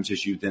sometimes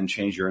as you then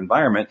change your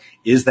environment.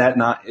 Is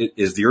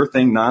your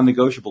thing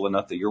non-negotiable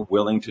enough that you're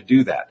willing to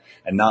do that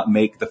and not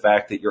make the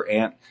fact that your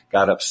aunt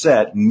got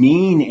upset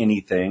mean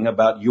anything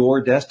about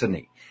your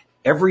destiny?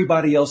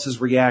 Everybody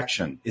else's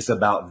reaction is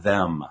about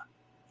them.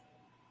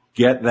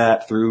 Get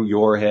that through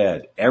your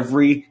head.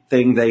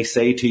 Everything they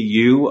say to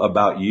you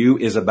about you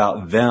is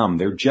about them.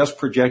 They're just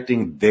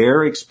projecting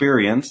their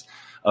experience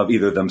of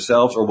either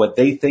themselves or what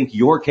they think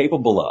you're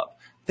capable of.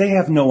 They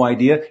have no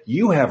idea.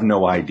 You have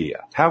no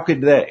idea. How could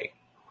they?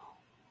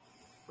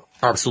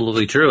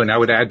 Absolutely true. And I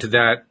would add to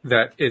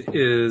that it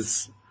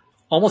is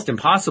almost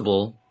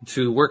impossible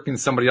to work in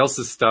somebody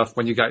else's stuff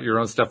when you got your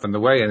own stuff in the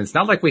way. And it's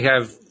not like we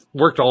have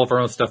worked all of our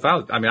own stuff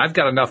out. I mean, I've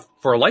got enough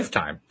for a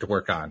lifetime to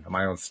work on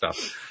my own stuff.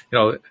 You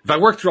know, if I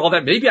work through all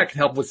that, maybe I can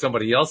help with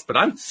somebody else, but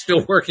I'm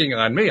still working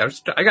on me. I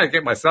got to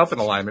get myself in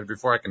alignment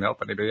before I can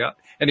help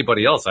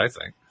anybody else, I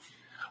think.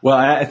 Well,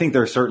 I think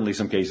there are certainly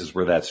some cases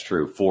where that's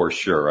true, for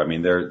sure. I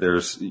mean,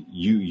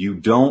 you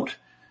don't,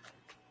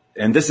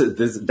 and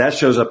that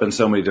shows up in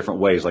so many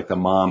different ways, like the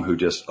mom who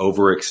just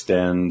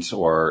overextends,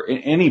 or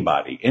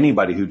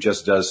anybody who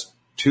just does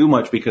too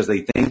much because they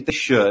think they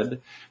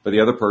should for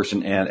the other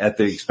person and at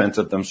the expense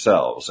of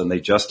themselves. And they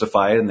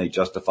justify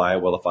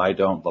it. Well, if I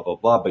don't, blah, blah,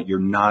 blah, but you're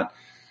not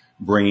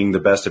bringing the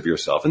best of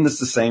yourself. And it's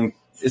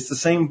the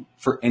same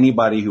for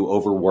anybody who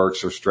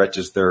overworks or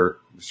stretches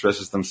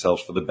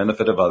themselves for the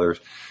benefit of others,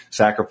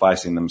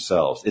 sacrificing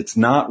themselves. It's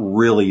not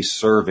really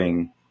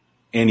serving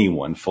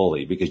anyone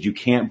fully, because you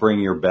can't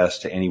bring your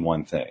best to any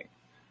one thing.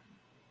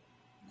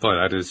 Boy,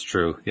 that is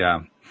true.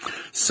 Yeah.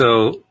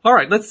 So, all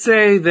right, let's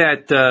say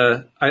that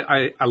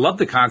I love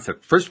the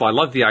concept. First of all, I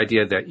love the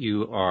idea that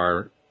you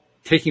are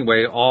taking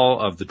away all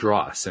of the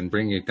dross and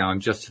bringing it down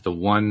just to the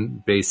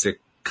one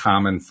basic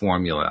common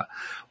formula.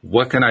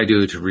 What can I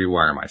do to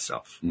rewire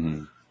myself?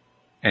 Mm-hmm.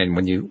 And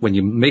when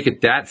you make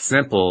it that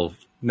simple,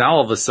 now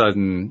all of a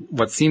sudden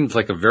what seems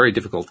like a very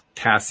difficult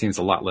task seems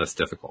a lot less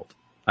difficult.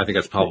 I think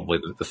that's probably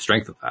the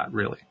strength of that,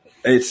 really.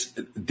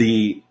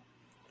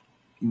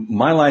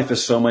 My life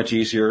is so much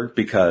easier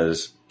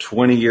because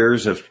 20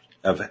 years of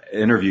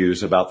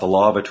interviews about the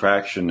law of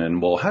attraction,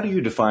 and, well, how do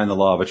you define the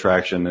law of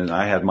attraction? And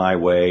I had my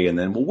way, and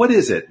then, well, what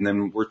is it? And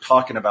then we're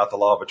talking about the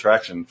law of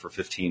attraction for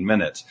 15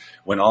 minutes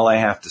when all I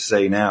have to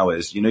say now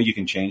is, you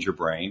can change your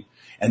brain,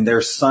 and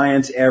there's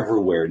science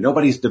everywhere.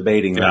 Nobody's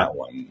debating that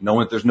one.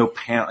 There's no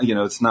panel,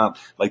 it's not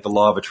like the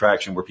law of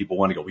attraction where people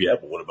want to go, yeah,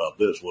 but what about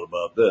this? What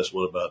about this?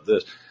 What about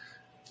this?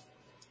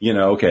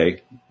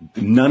 Okay,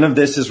 none of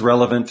this is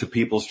relevant to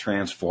people's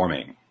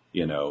transforming.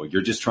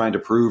 You're just trying to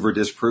prove or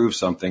disprove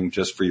something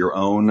just for your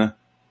own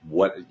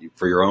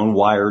for your own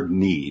wired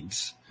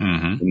needs.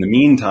 Mm-hmm. In the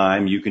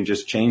meantime, you can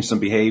just change some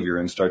behavior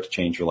and start to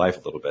change your life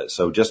a little bit.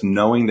 So just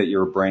knowing that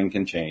your brain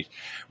can change.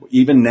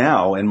 Even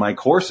now in my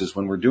courses,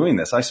 when we're doing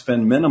this, I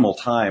spend minimal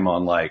time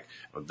on like,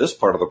 this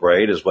part of the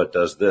brain is what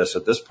does this, or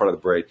this part of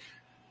the brain.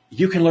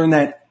 You can learn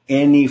that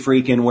any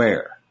freaking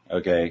where.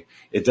 Okay.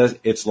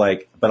 It's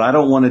like, but I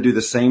don't want to do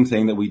the same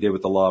thing that we did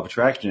with the law of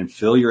attraction and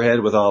fill your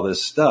head with all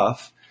this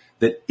stuff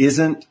that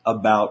isn't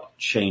about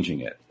changing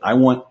it. I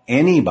want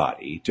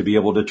anybody to be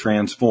able to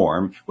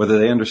transform, whether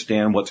they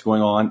understand what's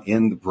going on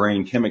in the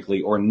brain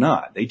chemically or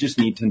not. They just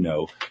need to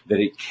know that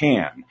it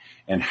can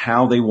and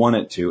how they want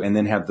it to, and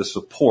then have the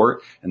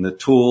support and the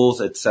tools,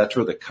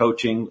 etc., the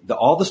coaching,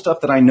 all the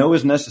stuff that I know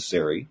is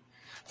necessary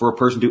for a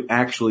person to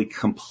actually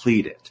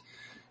complete it.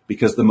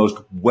 Because the most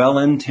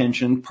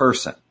well-intentioned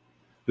person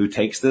who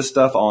takes this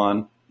stuff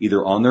on,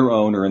 either on their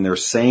own or in their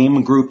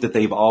same group that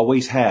they've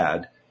always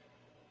had,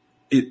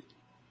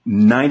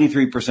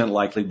 93%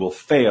 likely will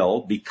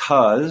fail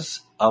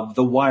because of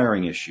the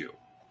wiring issue.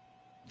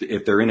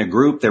 If they're in a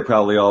group, they're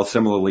probably all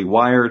similarly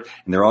wired,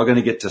 and they're all going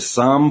to get to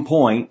some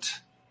point.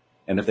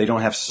 And if they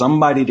don't have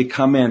somebody to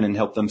come in and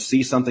help them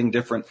see something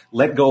different,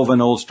 let go of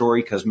an old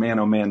story, because man,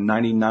 oh man,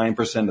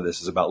 99% of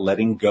this is about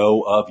letting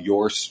go of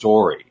your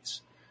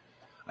stories.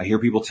 I hear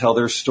people tell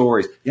their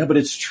stories. Yeah, but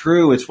it's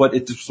true. It's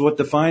what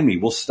defined me.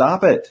 Well,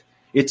 stop it.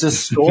 It's a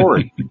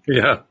story.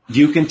 Yeah.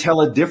 You can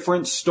tell a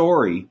different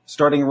story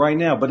starting right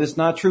now, but it's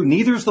not true.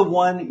 Neither's the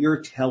one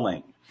you're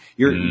telling.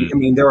 I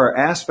mean, there are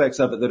aspects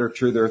of it that are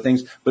true. There are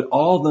things, but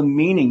all the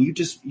meaning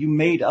you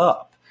made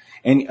up.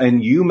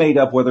 And you made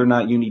up whether or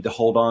not you need to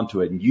hold on to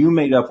it. And you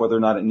made up whether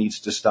or not it needs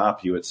to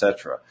stop you,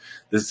 etc.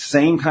 The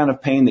same kind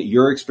of pain that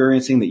you're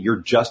experiencing, that you're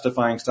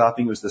justifying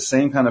stopping you, is the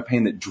same kind of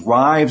pain that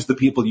drives the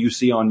people you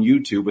see on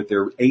YouTube with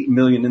their 8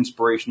 million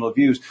inspirational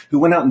views who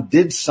went out and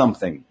did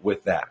something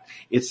with that.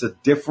 It's a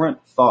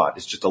different thought.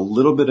 It's just a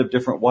little bit of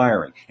different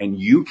wiring. And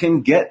you can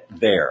get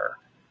there,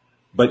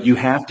 but you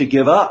have to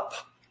give up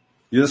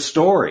the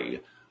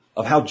story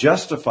of how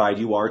justified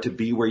you are to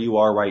be where you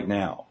are right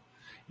now.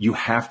 You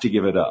have to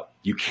give it up.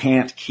 You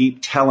can't keep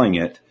telling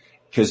it,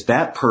 because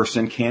that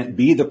person can't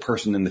be the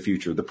person in the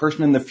future. The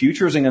person in the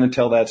future isn't going to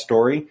tell that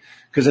story,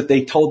 because if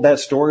they told that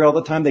story all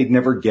the time, they'd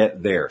never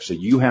get there. So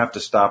you have to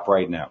stop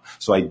right now.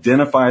 So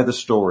identify the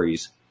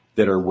stories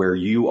that are where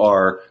you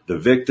are the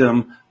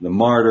victim, the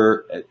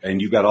martyr, and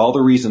you've got all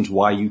the reasons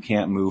why you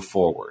can't move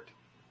forward.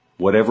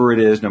 Whatever it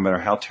is, no matter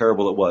how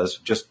terrible it was,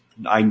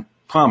 I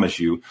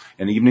promise you,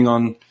 an evening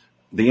on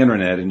the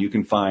internet, and you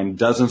can find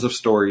dozens of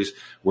stories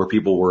where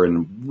people were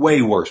in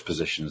way worse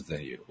positions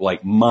than you,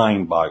 like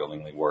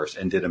mind-bogglingly worse,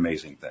 and did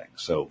amazing things.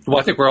 So, well,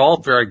 I think we're all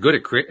very good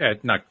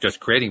at not just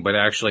creating, but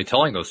actually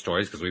telling those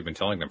stories, because we've been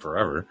telling them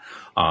forever.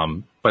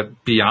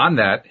 But beyond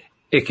that,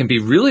 it can be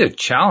really a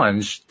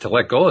challenge to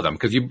let go of them,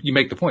 because you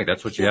make the point.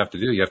 That's what you have to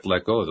do. You have to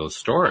let go of those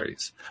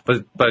stories.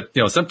 But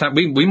sometimes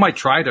we might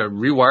try to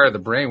rewire the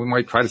brain. We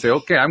might try to say,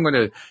 okay, I'm going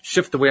to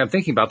shift the way I'm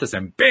thinking about this,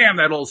 and bam,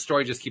 that old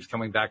story just keeps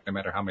coming back no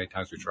matter how many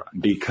times we try.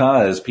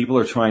 Because people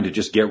are trying to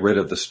just get rid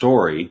of the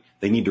story,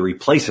 they need to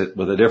replace it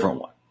with a different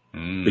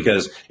one.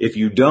 Because if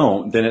you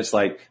don't, then it's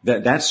like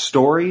that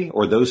story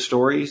or those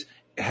stories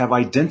have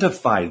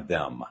identified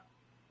them.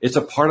 It's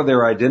a part of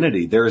their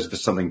identity. There is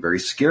something very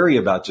scary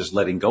about just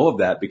letting go of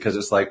that, because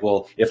it's like,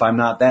 well, if I'm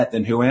not that,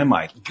 then who am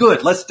I?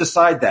 Good. Let's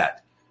decide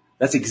that.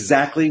 That's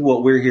exactly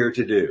what we're here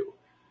to do.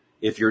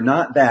 If you're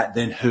not that,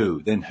 then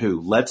who? Then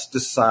who? Let's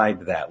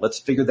decide that. Let's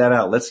figure that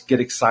out. Let's get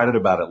excited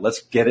about it.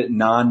 Let's get it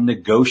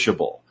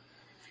non-negotiable,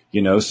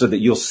 so that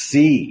you'll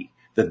see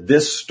that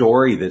this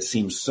story that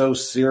seems so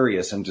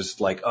serious and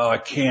just like, oh, I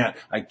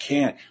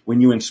can't.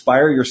 When you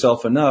inspire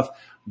yourself enough,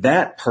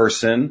 that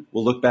person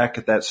will look back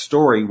at that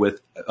story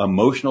with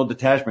emotional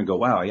detachment and go,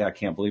 wow, yeah, I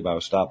can't believe I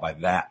was stopped by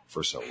that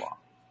for so long.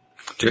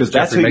 Because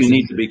that's who you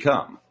need to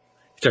become.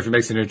 Jeffrey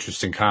makes an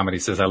interesting comment. He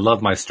says, I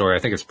love my story. I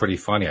think it's pretty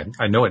funny.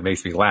 I know it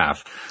makes me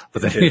laugh.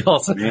 But then he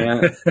also...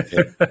 Man,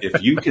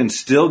 if you can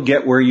still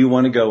get where you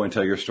want to go and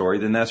tell your story,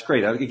 then that's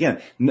great.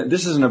 Again,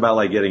 this isn't about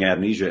like getting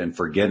amnesia and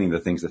forgetting the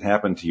things that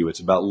happened to you. It's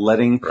about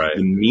letting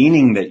the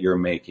meaning that you're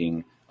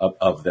making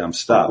of them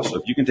stop. So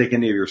if you can take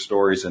any of your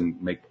stories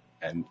and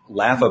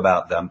laugh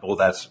about them, well,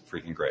 that's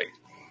freaking great.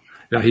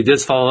 Now, he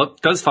does follow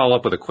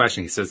up with a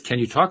question. He says, can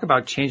you talk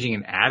about changing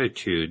an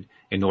attitude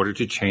in order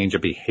to change a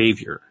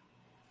behavior?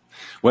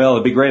 Well,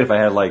 it'd be great if I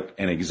had like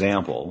an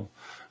example,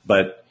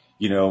 but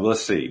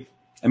let's see.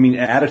 I mean,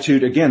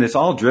 attitude, again, it's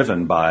all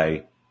driven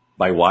by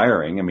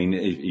wiring. I mean,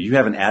 if you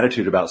have an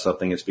attitude about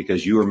something, it's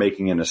because you are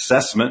making an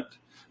assessment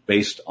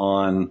based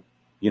on,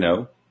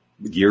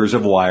 years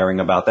of wiring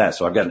about that.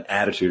 So I've got an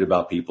attitude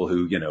about people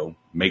who,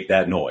 make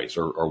that noise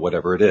or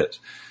whatever it is.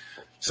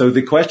 So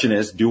the question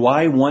is, do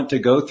I want to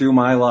go through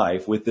my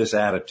life with this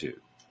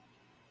attitude?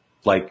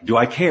 Like, do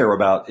I care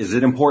about, is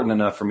it important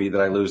enough for me that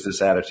I lose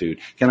this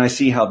attitude? Can I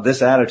see how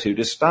this attitude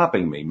is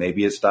stopping me?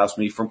 Maybe it stops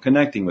me from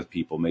connecting with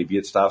people. Maybe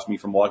it stops me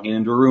from walking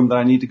into a room that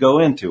I need to go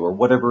into, or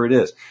whatever it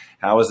is.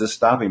 How is this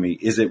stopping me?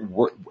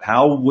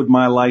 How would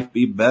my life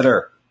be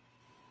better?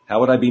 How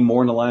would I be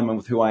more in alignment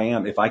with who I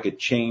am if I could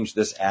change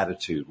this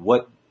attitude?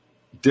 What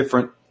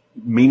different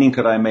meaning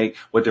could I make?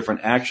 What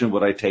different action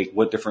would I take?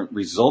 What different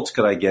results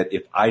could I get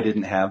if I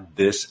didn't have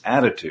this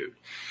attitude?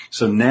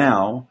 So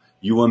now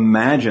you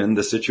imagine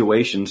the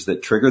situations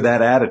that trigger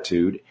that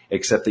attitude,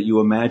 except that you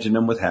imagine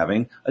them with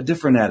having a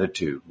different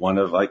attitude. One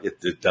of like,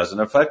 it doesn't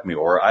affect me,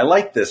 or I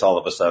like this all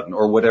of a sudden,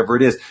 or whatever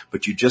it is.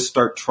 But you just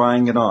start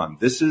trying it on.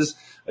 This is,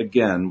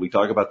 again, we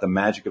talk about the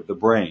magic of the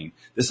brain.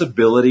 This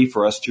ability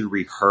for us to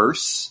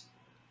rehearse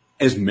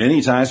as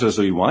many times as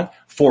we want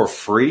for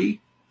free.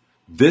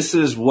 This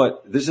is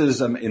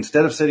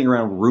instead of sitting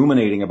around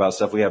ruminating about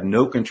stuff we have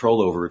no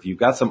control over. If you've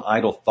got some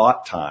idle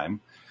thought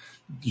time,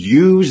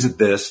 use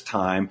this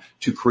time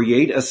to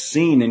create a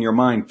scene in your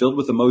mind filled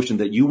with emotion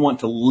that you want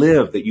to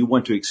live, that you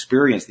want to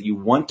experience, that you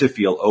want to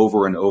feel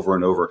over and over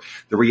and over,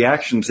 the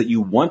reactions that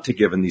you want to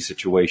give in these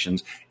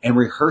situations, and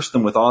rehearse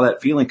them with all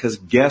that feeling. Because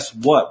guess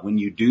what? When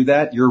you do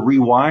that, you're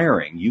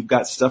rewiring. You've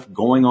got stuff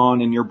going on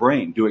in your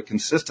brain. Do it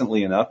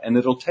consistently enough, and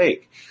it'll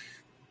take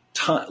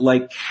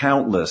like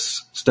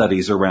countless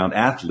studies around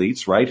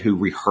athletes, right, who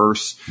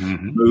rehearse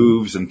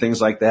moves and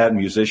things like that.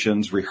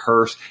 Musicians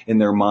rehearse in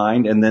their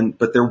mind,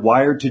 but they're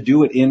wired to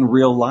do it in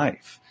real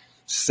life.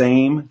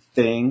 Same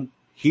thing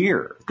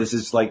here. This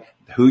is like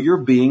who you're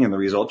being and the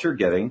results you're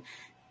getting.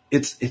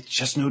 It's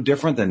just no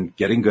different than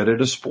getting good at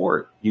a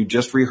sport. You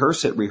just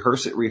rehearse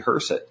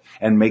it,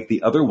 and make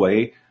the other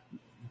way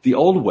the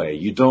old way.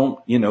 You don't,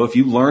 if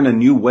you learn a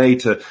new way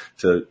to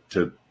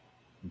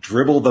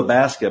dribble the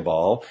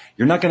basketball,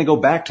 you're not going to go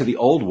back to the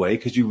old way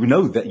because you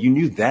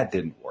knew that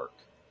didn't work.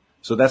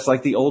 So that's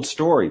like the old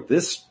story.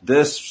 This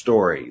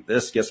story,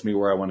 this gets me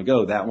where I want to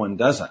go. That one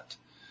doesn't.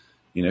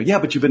 Yeah,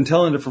 but you've been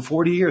telling it for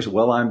 40 years.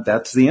 Well,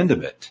 that's the end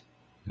of it.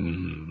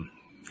 Mm-hmm.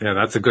 Yeah,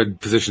 that's a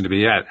good position to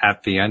be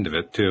at the end of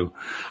it too.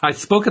 I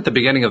spoke at the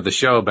beginning of the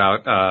show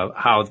about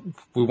how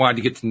we wanted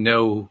to get to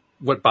know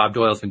what Bob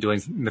Doyle's been doing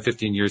in the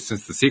 15 years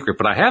since The Secret,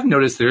 but I have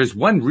noticed there's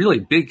one really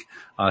big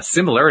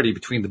similarity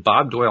between the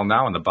Bob Doyle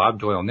now and the Bob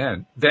Doyle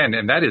then,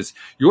 and that is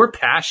your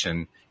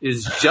passion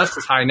is just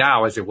as high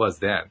now as it was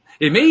then.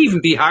 It may even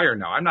be higher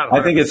now. I'm not.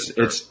 I think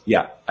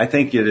I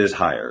think it is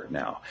higher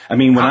now. I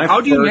mean,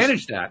 how do you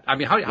manage that? I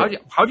mean,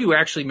 how do you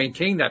actually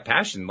maintain that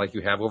passion like you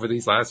have over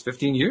these last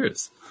 15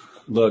 years?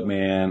 Look,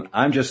 man,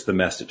 I'm just the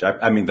message.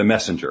 I mean, the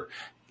messenger.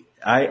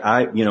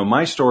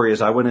 My story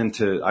is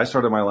I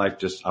started my life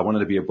I wanted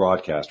to be a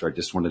broadcaster. I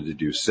just wanted to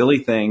do silly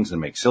things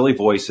and make silly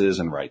voices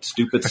and write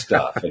stupid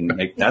stuff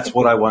that's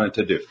what I wanted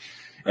to do.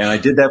 And I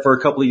did that for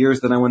a couple of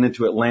years. Then I went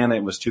into Atlanta.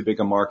 It was too big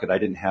a market. I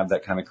didn't have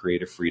that kind of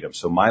creative freedom.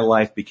 So my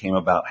life became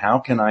about how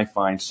can I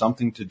find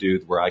something to do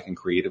where I can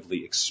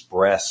creatively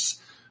express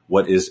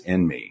what is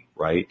in me,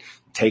 right?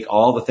 Take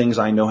all the things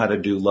I know how to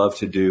do, love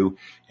to do,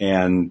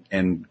 and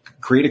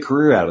create a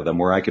career out of them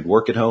where I could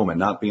work at home and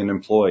not be an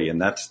employee.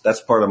 And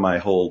that's part of my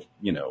whole,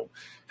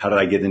 how did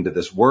I get into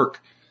this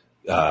work,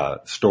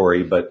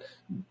 story, but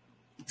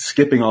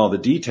skipping all the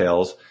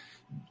details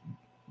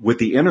with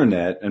the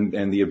internet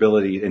and the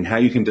ability and how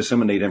you can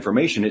disseminate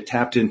information, it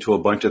tapped into a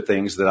bunch of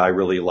things that I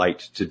really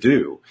liked to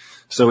do.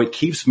 So it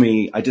keeps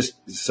me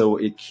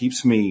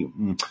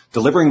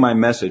delivering my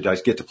message. I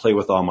get to play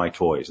with all my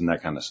toys and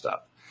that kind of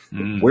stuff.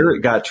 Where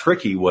it got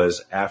tricky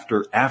was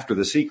after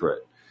The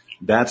Secret.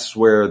 That's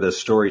where the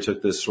story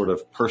took this sort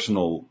of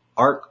personal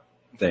arc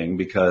thing,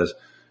 because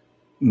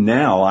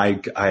now I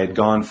had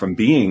gone from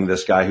being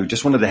this guy who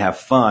just wanted to have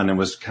fun and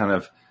was kind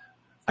of,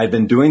 I'd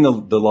been doing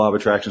the law of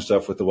attraction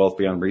stuff with the Wealth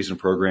Beyond Reason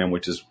program,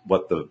 which is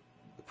what the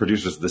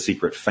producers of The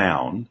Secret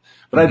found.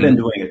 But I'd been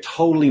doing it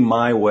totally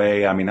my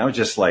way. I mean, I was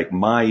just like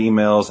my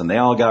emails and they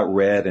all got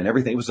read and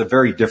everything. It was a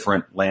very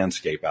different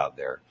landscape out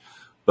there.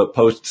 But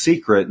post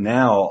Secret,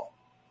 now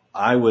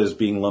I was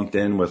being lumped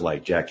in with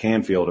like Jack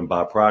Canfield and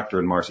Bob Proctor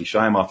and Marcy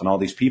Shimoff and all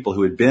these people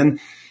who had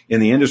been in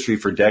the industry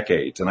for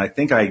decades. And I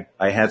think I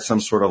had some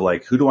sort of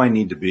like, who do I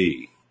need to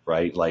be?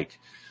 Right? Like,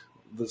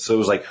 so it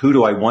was like, who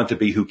do I want to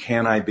be? Who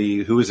can I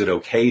be? Who is it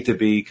okay to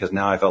be? Cause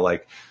now I felt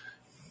like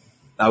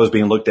I was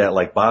being looked at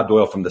like Bob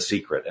Doyle from The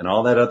Secret and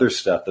all that other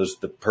stuff.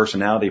 The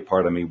personality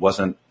part of me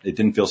it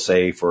didn't feel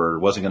safe or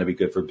wasn't going to be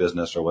good for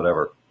business or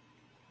whatever.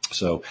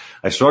 So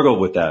I struggled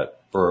with that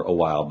for a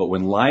while. But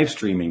when live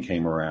streaming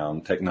came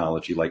around,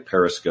 technology like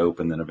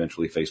Periscope and then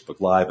eventually Facebook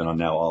Live and on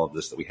now all of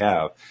this that we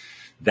have,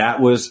 that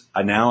was,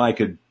 now I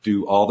could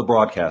do all the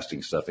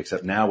broadcasting stuff,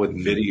 except now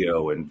with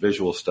video and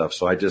visual stuff.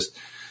 So I just,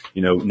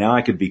 now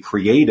I could be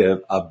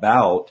creative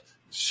about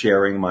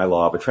sharing my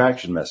law of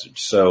attraction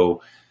message.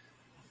 So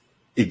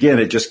again,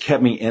 it just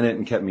kept me in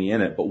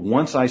it. But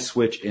once I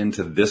switch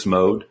into this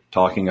mode,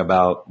 talking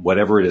about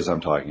whatever it is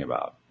I'm talking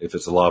about, if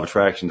it's the law of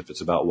attraction, if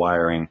it's about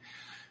wiring,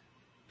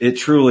 it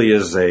truly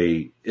is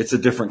it's a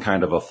different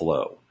kind of a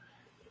flow.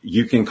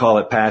 You can call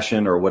it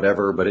passion or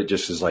whatever, but it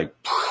just is like,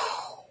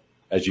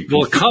 as you can.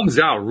 Well, it comes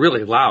out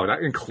really loud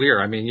and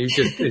clear. I mean,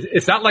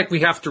 it's not like we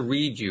have to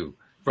read you,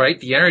 right?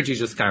 The energy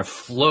just kind of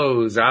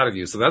flows out of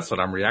you. So that's what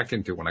I'm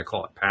reacting to when I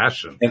call it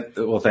passion.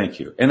 Well, thank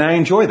you. And I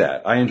enjoy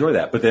that.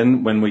 But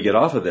then when we get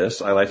off of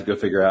this, I like to go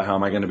figure out how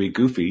am I going to be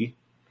goofy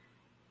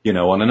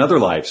on another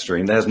live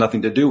stream that has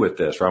nothing to do with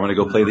this, or I'm going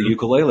to go play the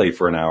ukulele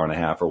for an hour and a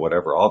half or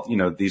whatever. All,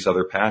 these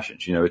other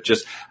passions, it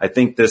just, I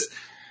think this,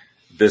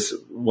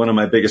 one of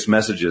my biggest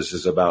messages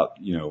is about,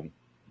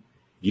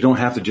 you don't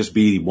have to just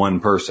be one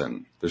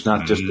person. There's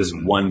not just this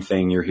one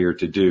thing you're here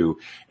to do.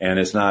 And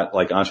it's not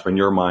like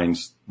entrepreneur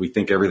minds. We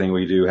think everything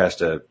we do has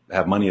to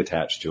have money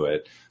attached to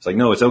it. It's like,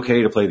 no, it's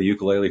okay to play the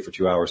ukulele for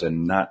 2 hours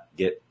and not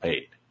get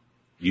paid.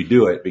 You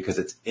do it because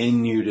it's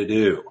in you to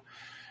do.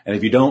 And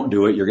if you don't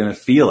do it, you're going to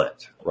feel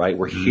it, right?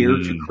 We're here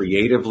to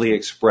creatively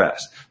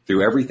express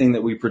through everything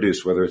that we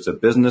produce, whether it's a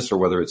business or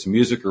whether it's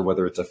music or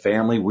whether it's a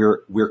family.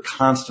 We're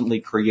constantly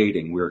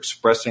creating. We're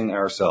expressing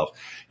ourselves,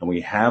 and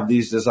we have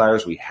these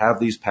desires. We have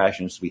these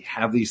passions. We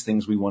have these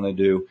things we want to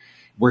do.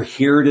 We're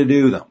here to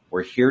do them.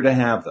 We're here to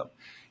have them.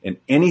 And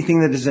anything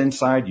that is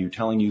inside you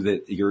telling you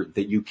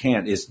that you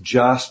can't is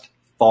just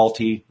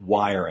faulty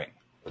wiring.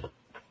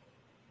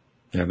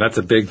 Yeah, that's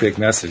a big, big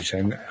message.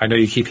 And I know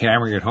you keep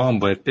hammering it home,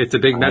 but it's a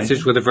big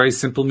message with a very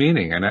simple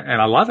meaning. And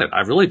I love it.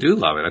 I really do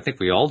love it. I think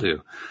we all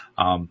do.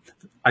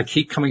 I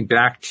keep coming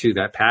back to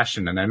that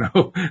passion. And I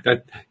know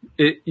that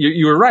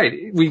you were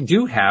right. We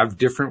do have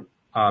different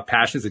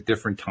passions at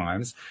different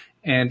times.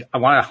 And I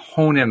want to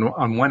hone in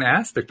on one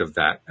aspect of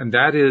that. And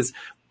that is,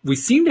 we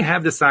seem to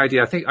have this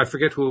idea. I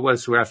forget who it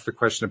was who asked the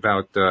question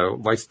about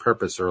life's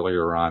purpose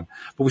earlier on,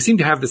 but we seem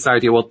to have this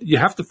idea, well, you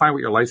have to find what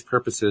your life's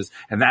purpose is,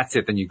 and that's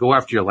it. Then you go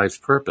after your life's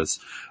purpose.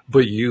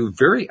 But you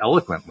very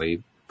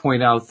eloquently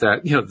point out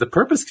that, the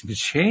purpose can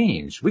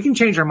change. We can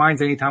change our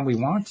minds anytime we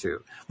want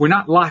to. We're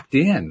not locked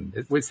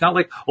in. It's not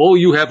like, oh,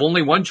 you have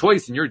only one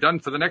choice and you're done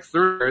for the next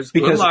 30 years.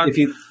 Because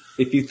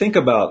if you think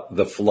about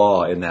the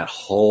flaw in that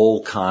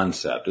whole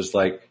concept, it's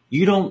like,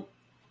 you don't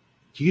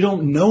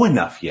know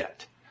enough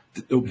yet.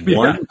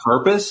 One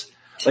purpose,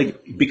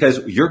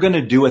 because you're going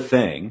to do a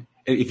thing.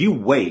 If you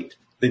wait,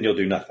 then you'll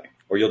do nothing,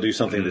 or you'll do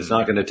something that's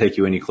not going to take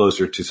you any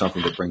closer to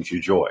something that brings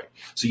you joy.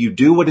 So you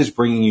do what is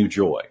bringing you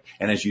joy.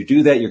 And as you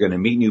do that, you're going to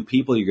meet new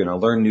people. You're going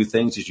to learn new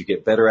things. As you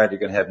get better at it, you're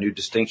going to have new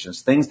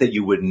distinctions, things that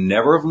you would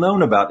never have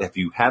known about if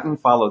you hadn't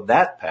followed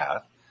that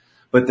path.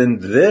 But then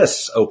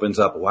this opens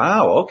up,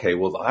 wow, okay,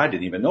 well, I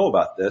didn't even know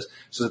about this.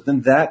 So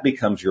then that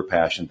becomes your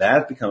passion.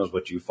 That becomes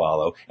what you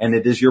follow. And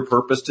it is your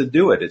purpose to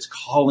do it. It's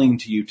calling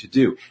to you to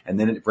do. And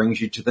then it brings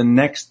you to the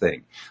next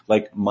thing.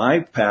 Like my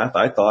path,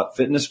 I thought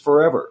fitness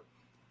forever.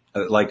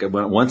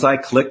 Once I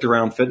clicked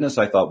around fitness,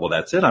 I thought, well,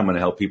 that's it. I'm going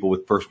to help people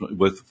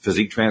with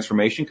physique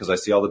transformation because I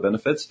see all the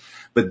benefits.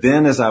 But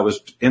then as I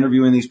was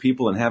interviewing these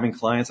people and having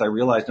clients, I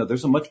realized, no,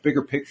 there's a much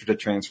bigger picture to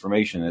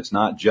transformation. It's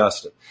not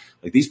just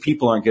like these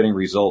people aren't getting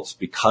results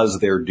because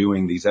they're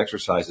doing these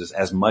exercises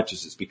as much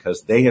as it's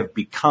because they have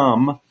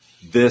become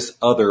this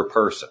other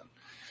person.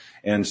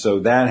 And so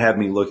that had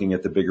me looking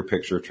at the bigger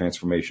picture of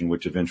transformation,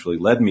 which eventually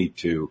led me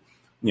to,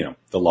 the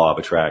law of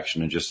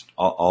attraction and just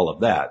all of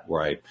that,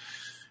 where I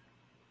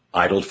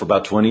idled for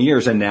about 20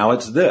 years, and now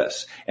it's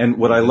this. And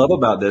what I love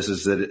about this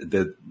is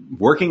that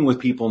working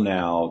with people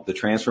now, the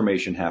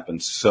transformation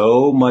happens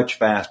so much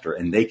faster,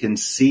 and they can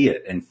see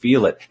it and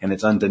feel it, and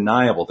it's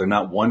undeniable. They're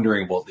not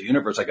wondering, well, the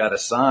universe, I got a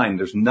sign.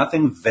 There's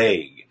nothing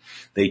vague.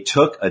 They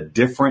took a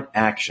different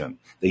action.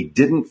 They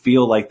didn't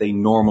feel like they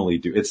normally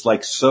do. It's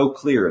like so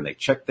clear, and they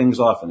check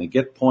things off, and they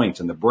get points,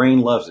 and the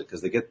brain loves it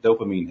because they get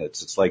dopamine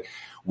hits. It's like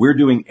we're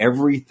doing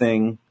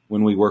everything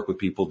when we work with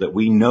people that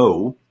we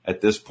know at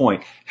this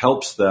point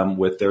helps them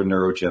with their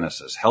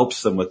neurogenesis,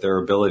 helps them with their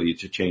ability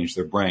to change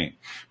their brain.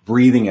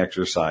 Breathing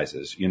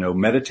exercises,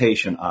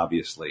 meditation,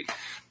 obviously,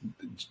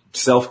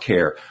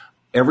 self-care,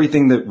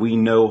 everything that we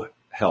know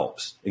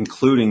helps,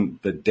 including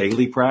the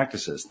daily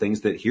practices,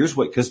 things that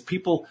because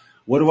people,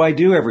 what do I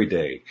do every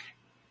day?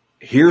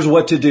 Here's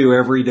what to do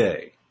every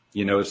day.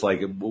 It's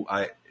like,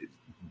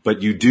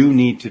 but you do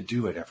need to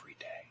do it every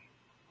day.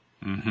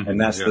 Mm-hmm. And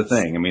that's the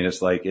thing. I mean,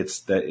 it's like,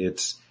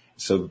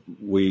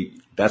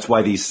 that's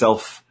why these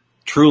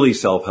truly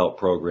self-help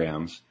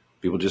programs,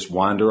 people just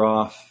wander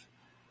off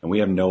and we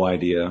have no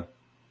idea,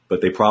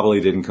 but they probably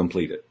didn't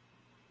complete it.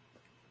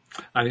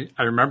 I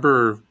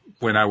remember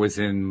when I was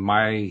in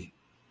my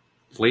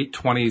late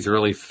 20s,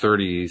 early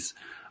 30s,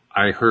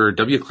 I heard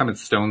W. Clement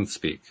Stone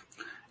speak.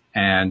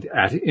 And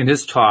in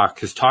his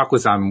talk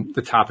was on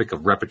the topic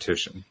of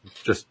repetition,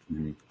 just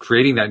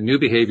creating that new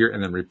behavior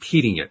and then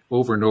repeating it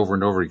over and over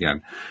and over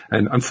again.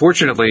 And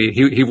unfortunately,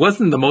 he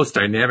wasn't the most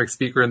dynamic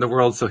speaker in the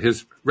world, so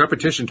his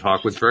repetition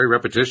talk was very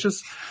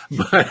repetitious,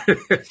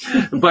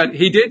 but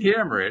he did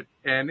hammer it.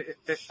 And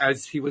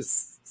as he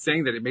was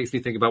saying that, it makes me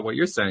think about what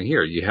you're saying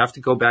here. You have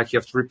to go back, you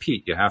have to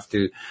repeat, you have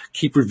to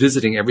keep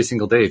revisiting every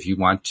single day if you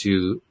want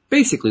to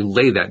basically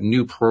lay that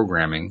new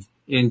programming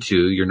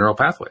into your neural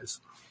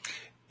pathways.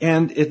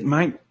 And it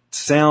might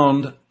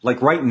sound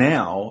like right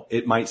now,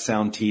 it might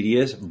sound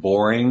tedious,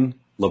 boring,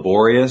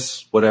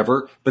 laborious,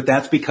 whatever, but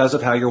that's because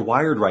of how you're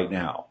wired right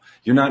now.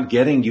 You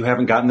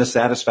haven't gotten the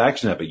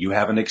satisfaction of it. You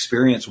haven't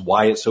experienced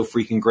why it's so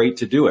freaking great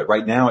to do it.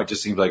 Right now, it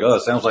just seems like,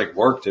 it sounds like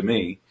work to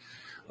me.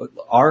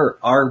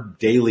 our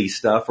daily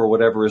stuff or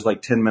whatever is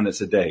like 10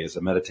 minutes a day. Is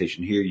a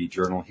meditation here, you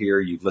journal here,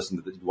 you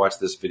listen to you watch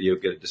this video,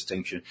 get a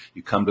distinction,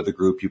 you come to the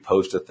group, you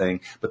post a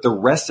thing. But the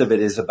rest of it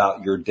is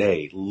about your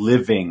day,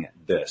 living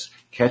this,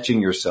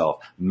 catching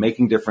yourself,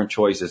 making different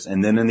choices.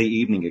 And then in the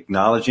evening,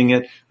 acknowledging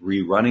it,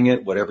 rerunning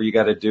it, whatever you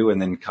got to do,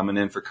 and then coming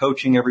in for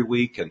coaching every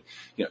week and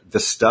the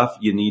stuff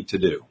you need to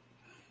do.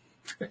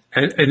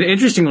 And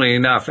interestingly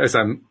enough, as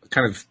I'm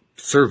kind of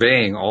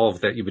surveying all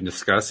of that you've been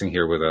discussing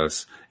here with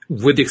us,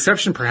 with the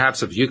exception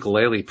perhaps of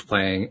ukulele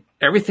playing,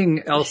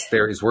 everything else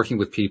there is working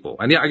with people.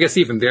 And yeah, I guess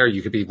even there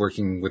you could be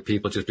working with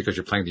people just because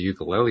you're playing the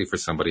ukulele for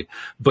somebody.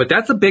 But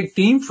that's a big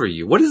theme for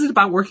you. What is it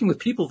about working with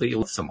people that you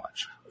love so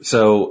much?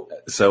 So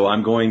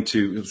I'm going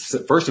to,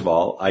 first of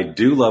all, I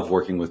do love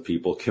working with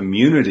people.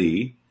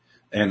 Community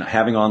and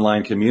having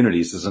online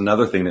communities is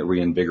another thing that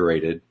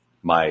reinvigorated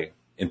my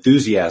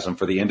enthusiasm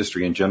for the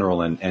industry in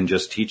general and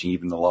just teaching.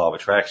 Even the law of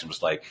attraction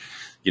was like,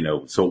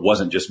 so it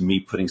wasn't just me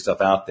putting stuff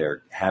out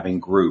there, having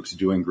groups,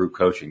 doing group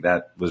coaching.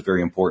 That was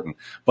very important.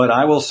 But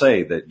I will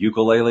say that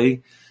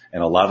ukulele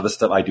and a lot of the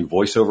stuff, I do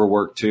voiceover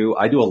work too.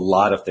 I do a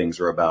lot of things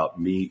are about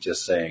me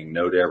just saying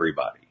no to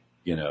everybody,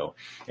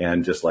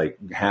 and just like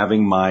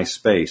having my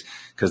space,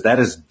 because that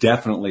is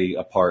definitely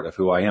a part of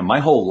who I am. My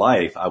whole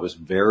life, I was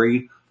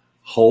very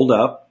holed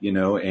up,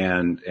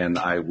 and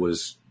I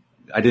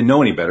didn't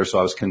know any better. So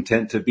I was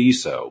content to be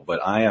so,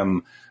 but I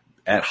am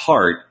at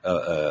heart,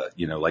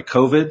 like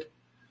COVID.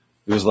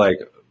 It was like,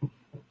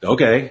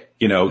 okay,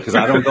 because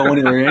I don't go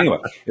anywhere anyway.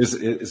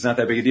 It's not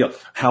that big a deal.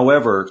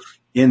 However,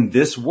 in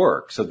this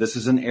work, so this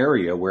is an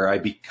area where I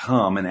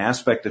become an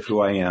aspect of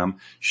who I am,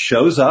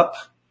 shows up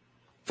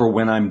for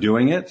when I'm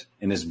doing it,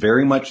 and is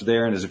very much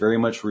there and is very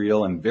much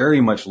real and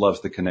very much loves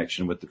the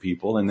connection with the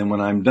people. And then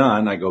when I'm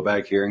done, I go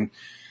back here and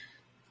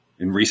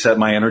reset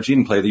my energy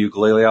and play the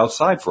ukulele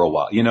outside for a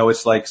while.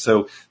 It's like,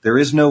 so there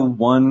is no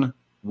one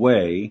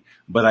way,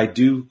 but I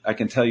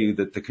can tell you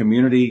that the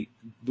community,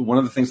 one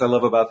of the things I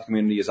love about the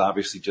community is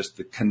obviously just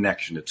the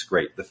connection. It's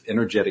great. The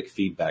energetic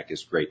feedback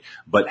is great,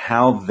 but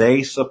how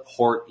they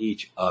support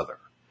each other.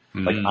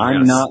 Like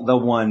I'm not the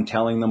one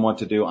telling them what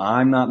to do.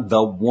 I'm not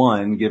the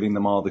one giving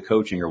them all the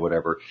coaching or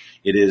whatever.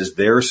 It is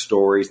their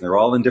stories, and they're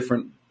all in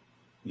different,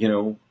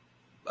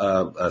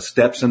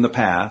 steps in the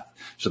path,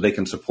 so they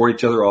can support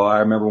each other. Oh, I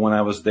remember when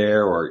I was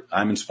there, or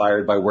I'm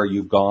inspired by where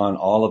you've gone,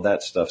 all of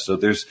that stuff. So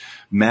there's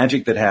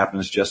magic that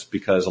happens just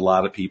because a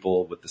lot of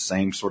people with the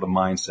same sort of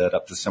mindset,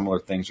 up to similar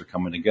things, are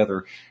coming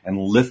together and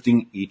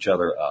lifting each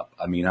other up.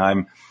 I mean,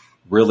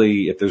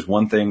 if there's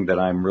one thing that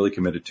I'm really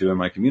committed to in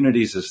my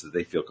communities, is that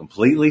they feel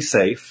completely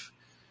safe,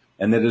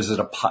 and that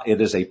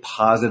it is a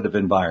positive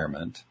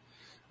environment.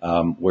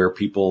 Where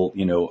people,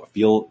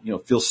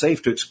 feel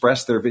safe to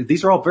express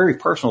these are all very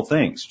personal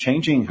things.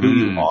 Changing who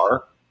you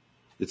are,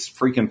 it's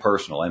freaking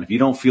personal. And if you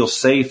don't feel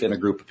safe in a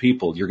group of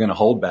people, you're going to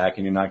hold back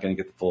and you're not going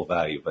to get the full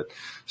value. But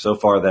so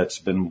far, that's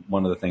been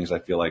one of the things I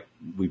feel like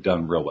we've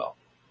done real well.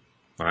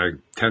 I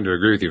tend to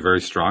agree with you very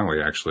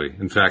strongly, actually.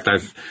 In fact,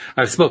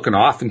 I've spoken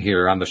often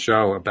here on the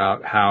show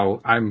about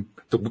how I'm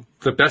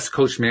the best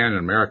coach man in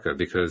America,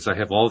 because I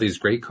have all these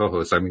great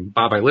co-hosts. I mean,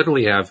 Bob, I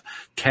literally have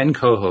 10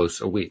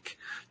 co-hosts a week,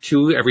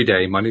 2 every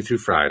day, Monday through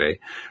Friday.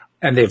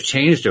 And they've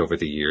changed over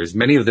the years.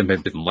 Many of them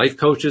have been life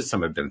coaches.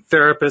 Some have been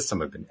therapists. Some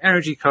have been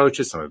energy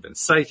coaches. Some have been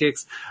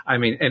psychics. I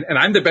mean, and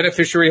I'm the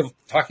beneficiary of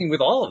talking with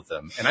all of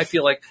them. And I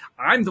feel like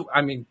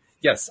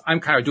yes, I'm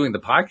kind of doing the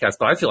podcast,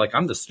 but I feel like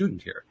I'm the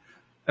student here.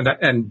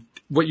 And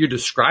what you're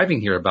describing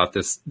here about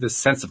this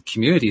sense of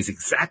community is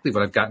exactly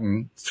what I've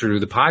gotten through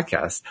the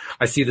podcast.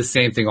 I see the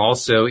same thing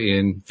also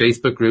in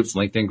Facebook groups,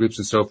 LinkedIn groups,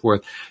 and so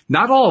forth.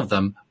 Not all of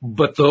them,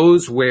 but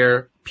those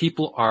where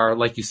people are,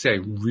 like you say,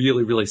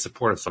 really, really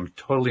supportive. So I'm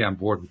totally on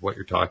board with what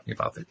you're talking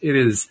about. It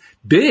is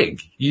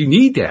big. You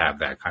need to have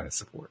that kind of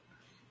support.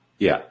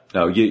 Yeah.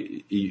 No,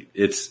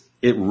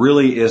 it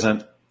really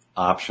isn't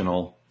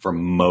optional for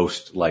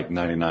most, like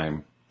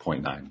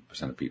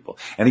 99.9% of people.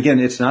 And again,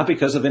 it's not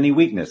because of any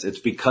weakness. It's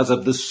because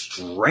of the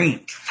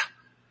strength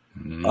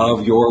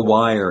of your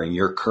wiring,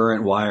 your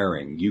current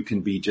wiring. You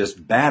can be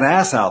just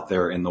badass out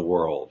there in the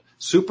world,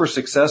 super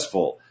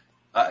successful,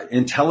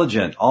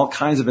 intelligent, all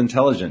kinds of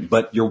intelligent,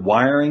 but your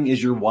wiring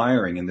is your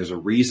wiring. And there's a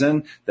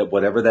reason that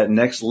whatever that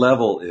next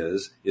level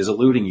is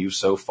eluding you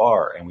so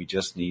far. And we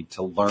just need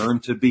to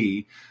learn to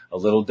be a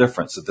little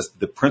different. So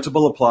the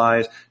principle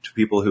applies to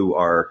people who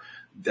are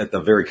at the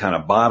very kind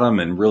of bottom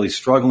and really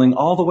struggling,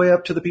 all the way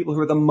up to the people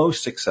who are the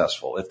most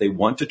successful. If they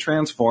want to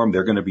transform,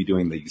 they're going to be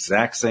doing the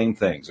exact same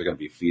things. They're going to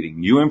be feeding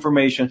new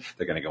information.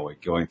 They're going to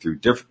going through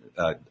different,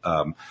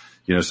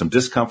 some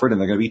discomfort, and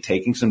they're going to be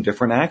taking some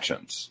different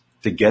actions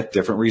to get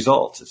different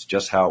results. It's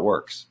just how it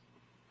works.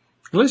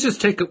 Let's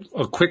just take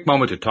a quick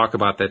moment to talk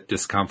about that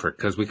discomfort,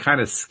 because we kind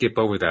of skip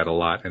over that a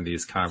lot in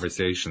these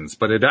conversations,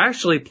 but it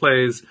actually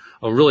plays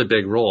a really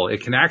big role.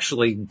 It can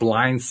actually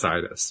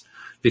blindside us,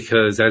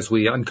 because as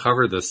we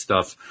uncover this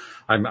stuff,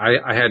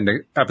 I had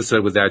an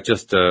episode with that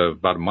just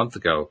about a month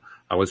ago.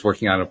 I was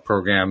working on a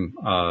program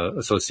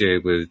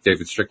associated with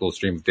David Strickle's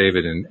Stream of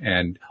David,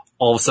 and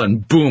all of a sudden,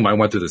 boom, I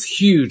went through this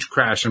huge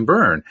crash and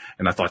burn.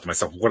 And I thought to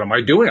myself, what am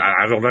I doing?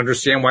 I don't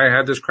understand why I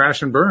had this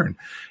crash and burn.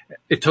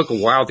 It took a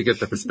while to get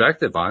the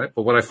perspective on it.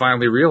 But what I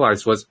finally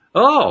realized was,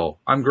 oh,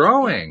 I'm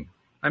growing.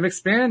 I'm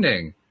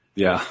expanding.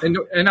 Yeah.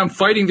 And I'm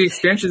fighting the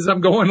expansions as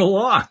I'm going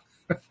along.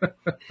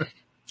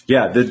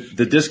 Yeah.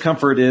 The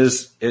discomfort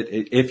is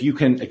if you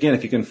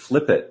can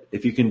flip it,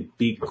 if you can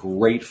be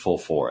grateful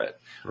for it.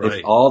 Right.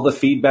 If all the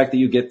feedback that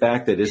you get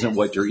back that isn't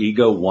what your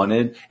ego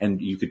wanted and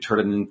you could turn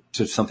it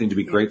into something to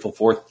be grateful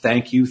for,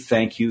 thank you,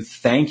 thank you,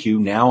 thank you.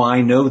 Now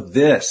I know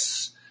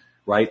this,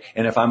 right?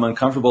 And if I'm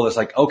uncomfortable, it's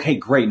like, okay,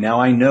 great.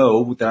 Now I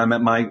know that I'm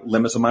at my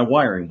limits of my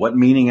wiring. What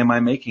meaning am I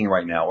making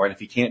right now? Right?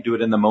 If you can't do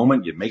it in the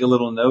moment, you make a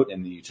little note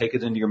and you take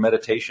it into your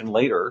meditation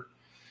later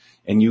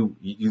and you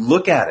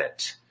look at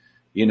it.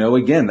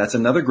 Again, that's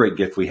another great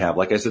gift we have.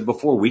 Like I said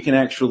before, we can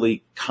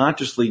actually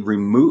consciously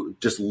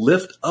just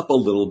lift up a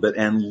little bit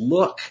and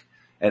look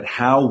at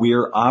how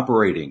we're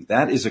operating.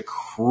 That is a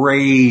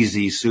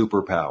crazy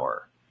superpower,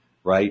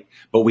 right?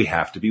 But we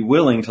have to be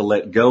willing to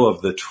let go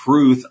of the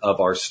truth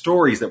of our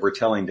stories that we're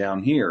telling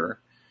down here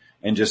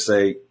and just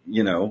say,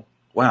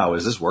 wow,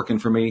 is this working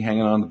for me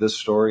hanging on to this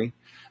story?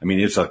 I mean,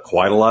 it's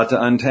quite a lot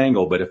to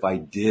untangle, but if I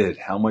did,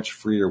 how much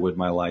freer would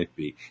my life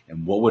be?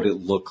 And what would it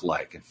look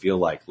like and feel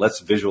like?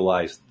 Let's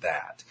visualize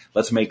that.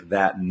 Let's make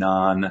that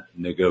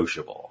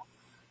non-negotiable.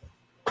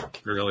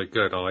 Really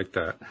good. I like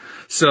that.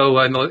 So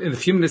in the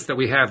few minutes that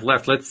we have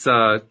left, let's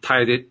tie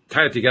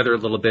it together a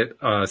little bit,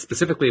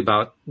 specifically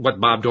about what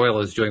Bob Doyle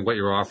is doing, what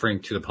you're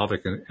offering to the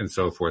public, and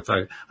so forth.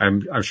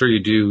 I'm sure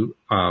you do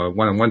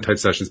one-on-one type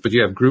sessions, but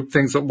you have group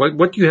things.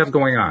 What do you have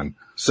going on?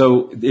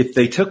 So if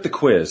they took the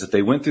quiz, if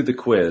they went through the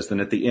quiz, then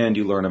at the end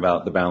you learn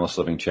about the Boundless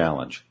Living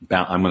Challenge.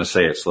 I'm going to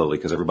say it slowly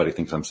because everybody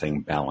thinks I'm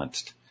saying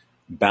balanced.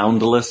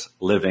 Boundless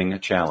Living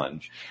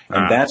Challenge.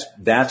 And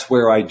that's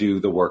where I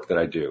do the work that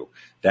I do.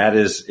 That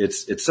is,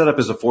 it's set up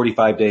as a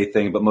 45-day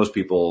thing, but most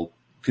people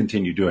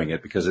continue doing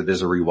it because it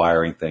is a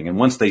rewiring thing. And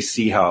once they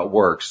see how it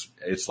works,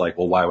 it's like,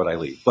 well, why would I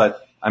leave?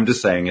 But I'm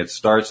just saying it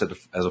starts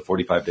as a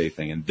 45-day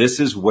thing. And this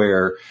is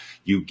where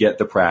you get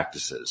the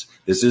practices.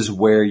 This is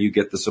where you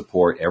get the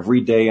support.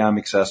 Every day I'm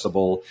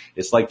accessible.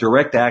 It's like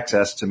direct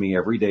access to me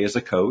every day as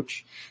a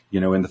coach,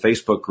 in the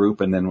Facebook group.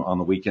 And then on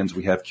the weekends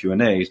we have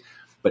Q&As.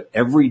 But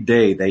every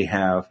day they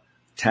have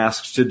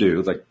tasks to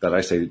do, like that I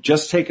say,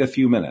 just take a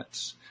few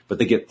minutes, but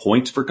they get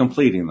points for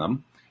completing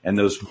them. And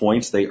those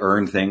points, they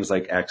earn things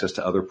like access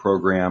to other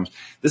programs.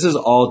 This is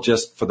all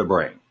just for the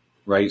brain,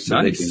 right?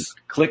 So nice. They can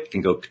click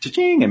and go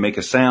cha-ching and make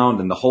a sound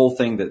and the whole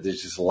thing that they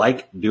just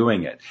like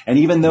doing it. And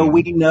even though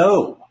we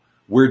know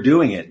we're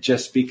doing it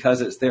just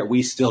because it's there,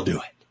 we still do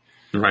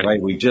it,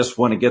 right? We just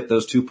want to get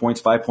those 2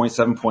 points, 5 points,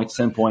 7 points,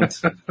 10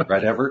 points,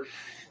 whatever.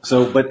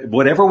 So, but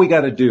whatever we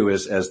got to do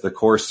as the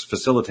course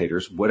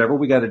facilitators, whatever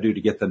we got to do to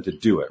get them to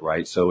do it,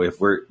 right? So if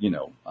we're,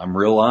 I'm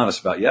real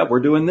honest about, we're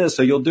doing this,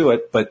 so you'll do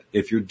it. But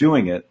if you're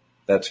doing it,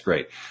 that's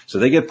great. So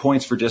they get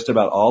points for just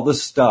about all the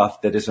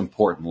stuff that is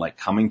important, like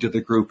coming to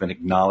the group and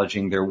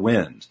acknowledging their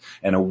wins.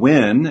 And a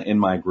win in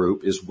my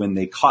group is when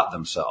they caught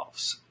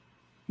themselves,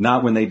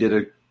 not when they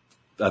did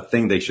a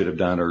thing they should have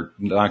done or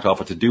knocked off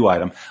a to-do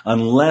item,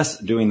 unless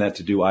doing that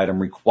to-do item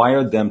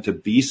required them to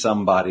be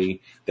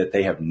somebody that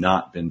they have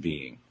not been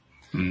being.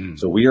 Mm.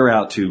 So we are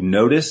out to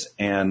notice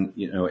and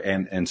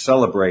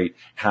celebrate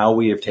how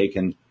we have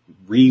taken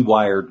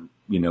rewired,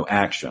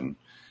 action.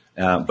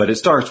 But it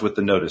starts with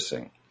the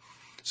noticing.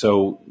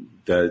 So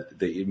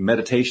the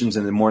meditations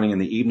in the morning and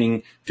the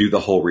evening, do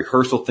the whole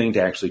rehearsal thing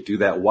to actually do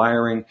that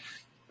wiring.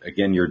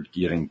 Again, you're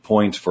getting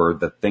points for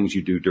the things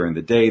you do during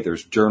the day.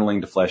 There's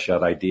journaling to flesh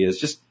out ideas.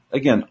 Just,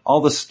 again,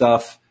 all the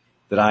stuff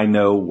that I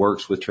know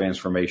works with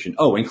transformation.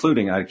 Oh,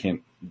 including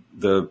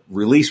the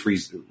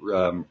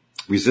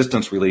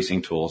resistance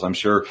releasing tools. I'm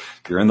sure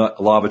if you're in the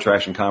law of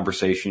attraction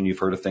conversation, you've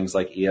heard of things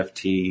like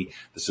EFT, the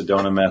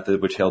Sedona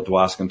method, which Hale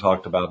Dwoskin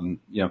talked about. And,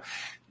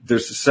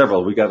 there's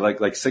several. We got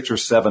like 6 or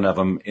 7 of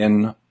them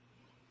in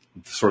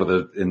sort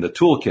of in the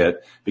toolkit,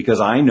 because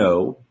I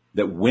know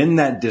that when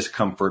that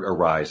discomfort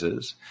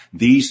arises,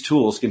 these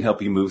tools can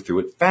help you move through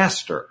it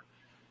faster,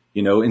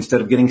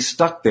 instead of getting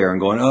stuck there and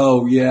going,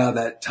 oh yeah,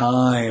 that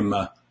time,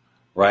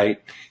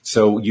 right?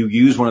 So you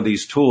use one of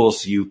these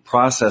tools, you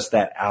process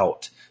that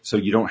out so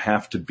you don't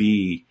have to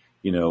be,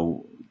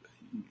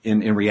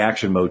 in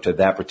reaction mode to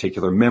that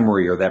particular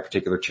memory or that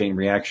particular chain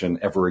reaction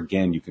ever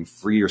again. You can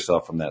free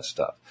yourself from that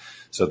stuff.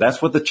 So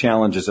that's what the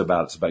challenge is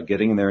about. It's about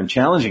getting in there and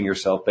challenging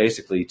yourself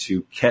basically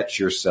to catch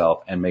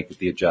yourself and make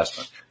the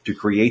adjustment, to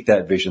create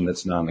that vision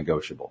that's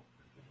non-negotiable.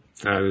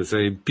 That is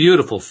a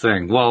beautiful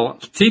thing. Well,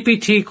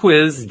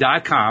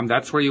 tptquiz.com,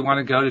 that's where you want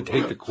to go to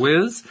take the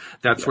quiz.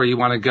 That's where you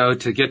want to go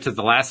to get to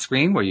the last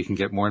screen where you can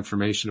get more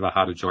information about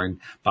how to join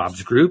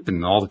Bob's group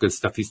and all the good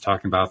stuff he's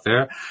talking about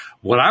there.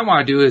 What I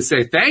want to do is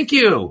say thank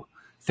you.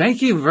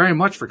 Thank you very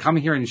much for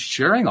coming here and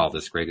sharing all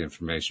this great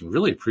information.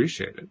 Really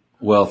appreciate it.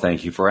 Well,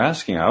 thank you for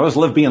asking. I always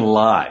love being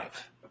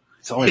live.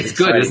 It's always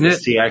good, isn't it? To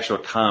see actual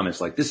comments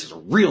like this is a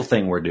real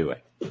thing we're doing.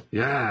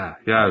 Yeah.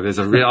 There's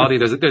a reality.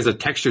 There's a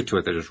texture to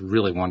it that is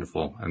really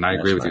wonderful. And I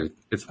agree with you.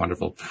 It's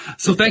wonderful.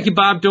 So thank you,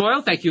 Bob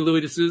Doyle. Thank you,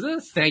 Louis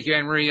D'Souza. Thank you,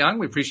 Anne-Marie Young.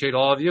 We appreciate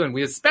all of you. And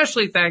we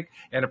especially thank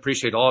and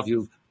appreciate all of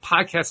you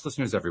podcast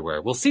listeners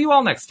everywhere. We'll see you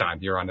all next time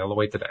here on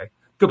LOA Today.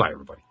 Goodbye,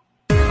 everybody.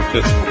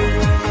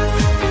 Good.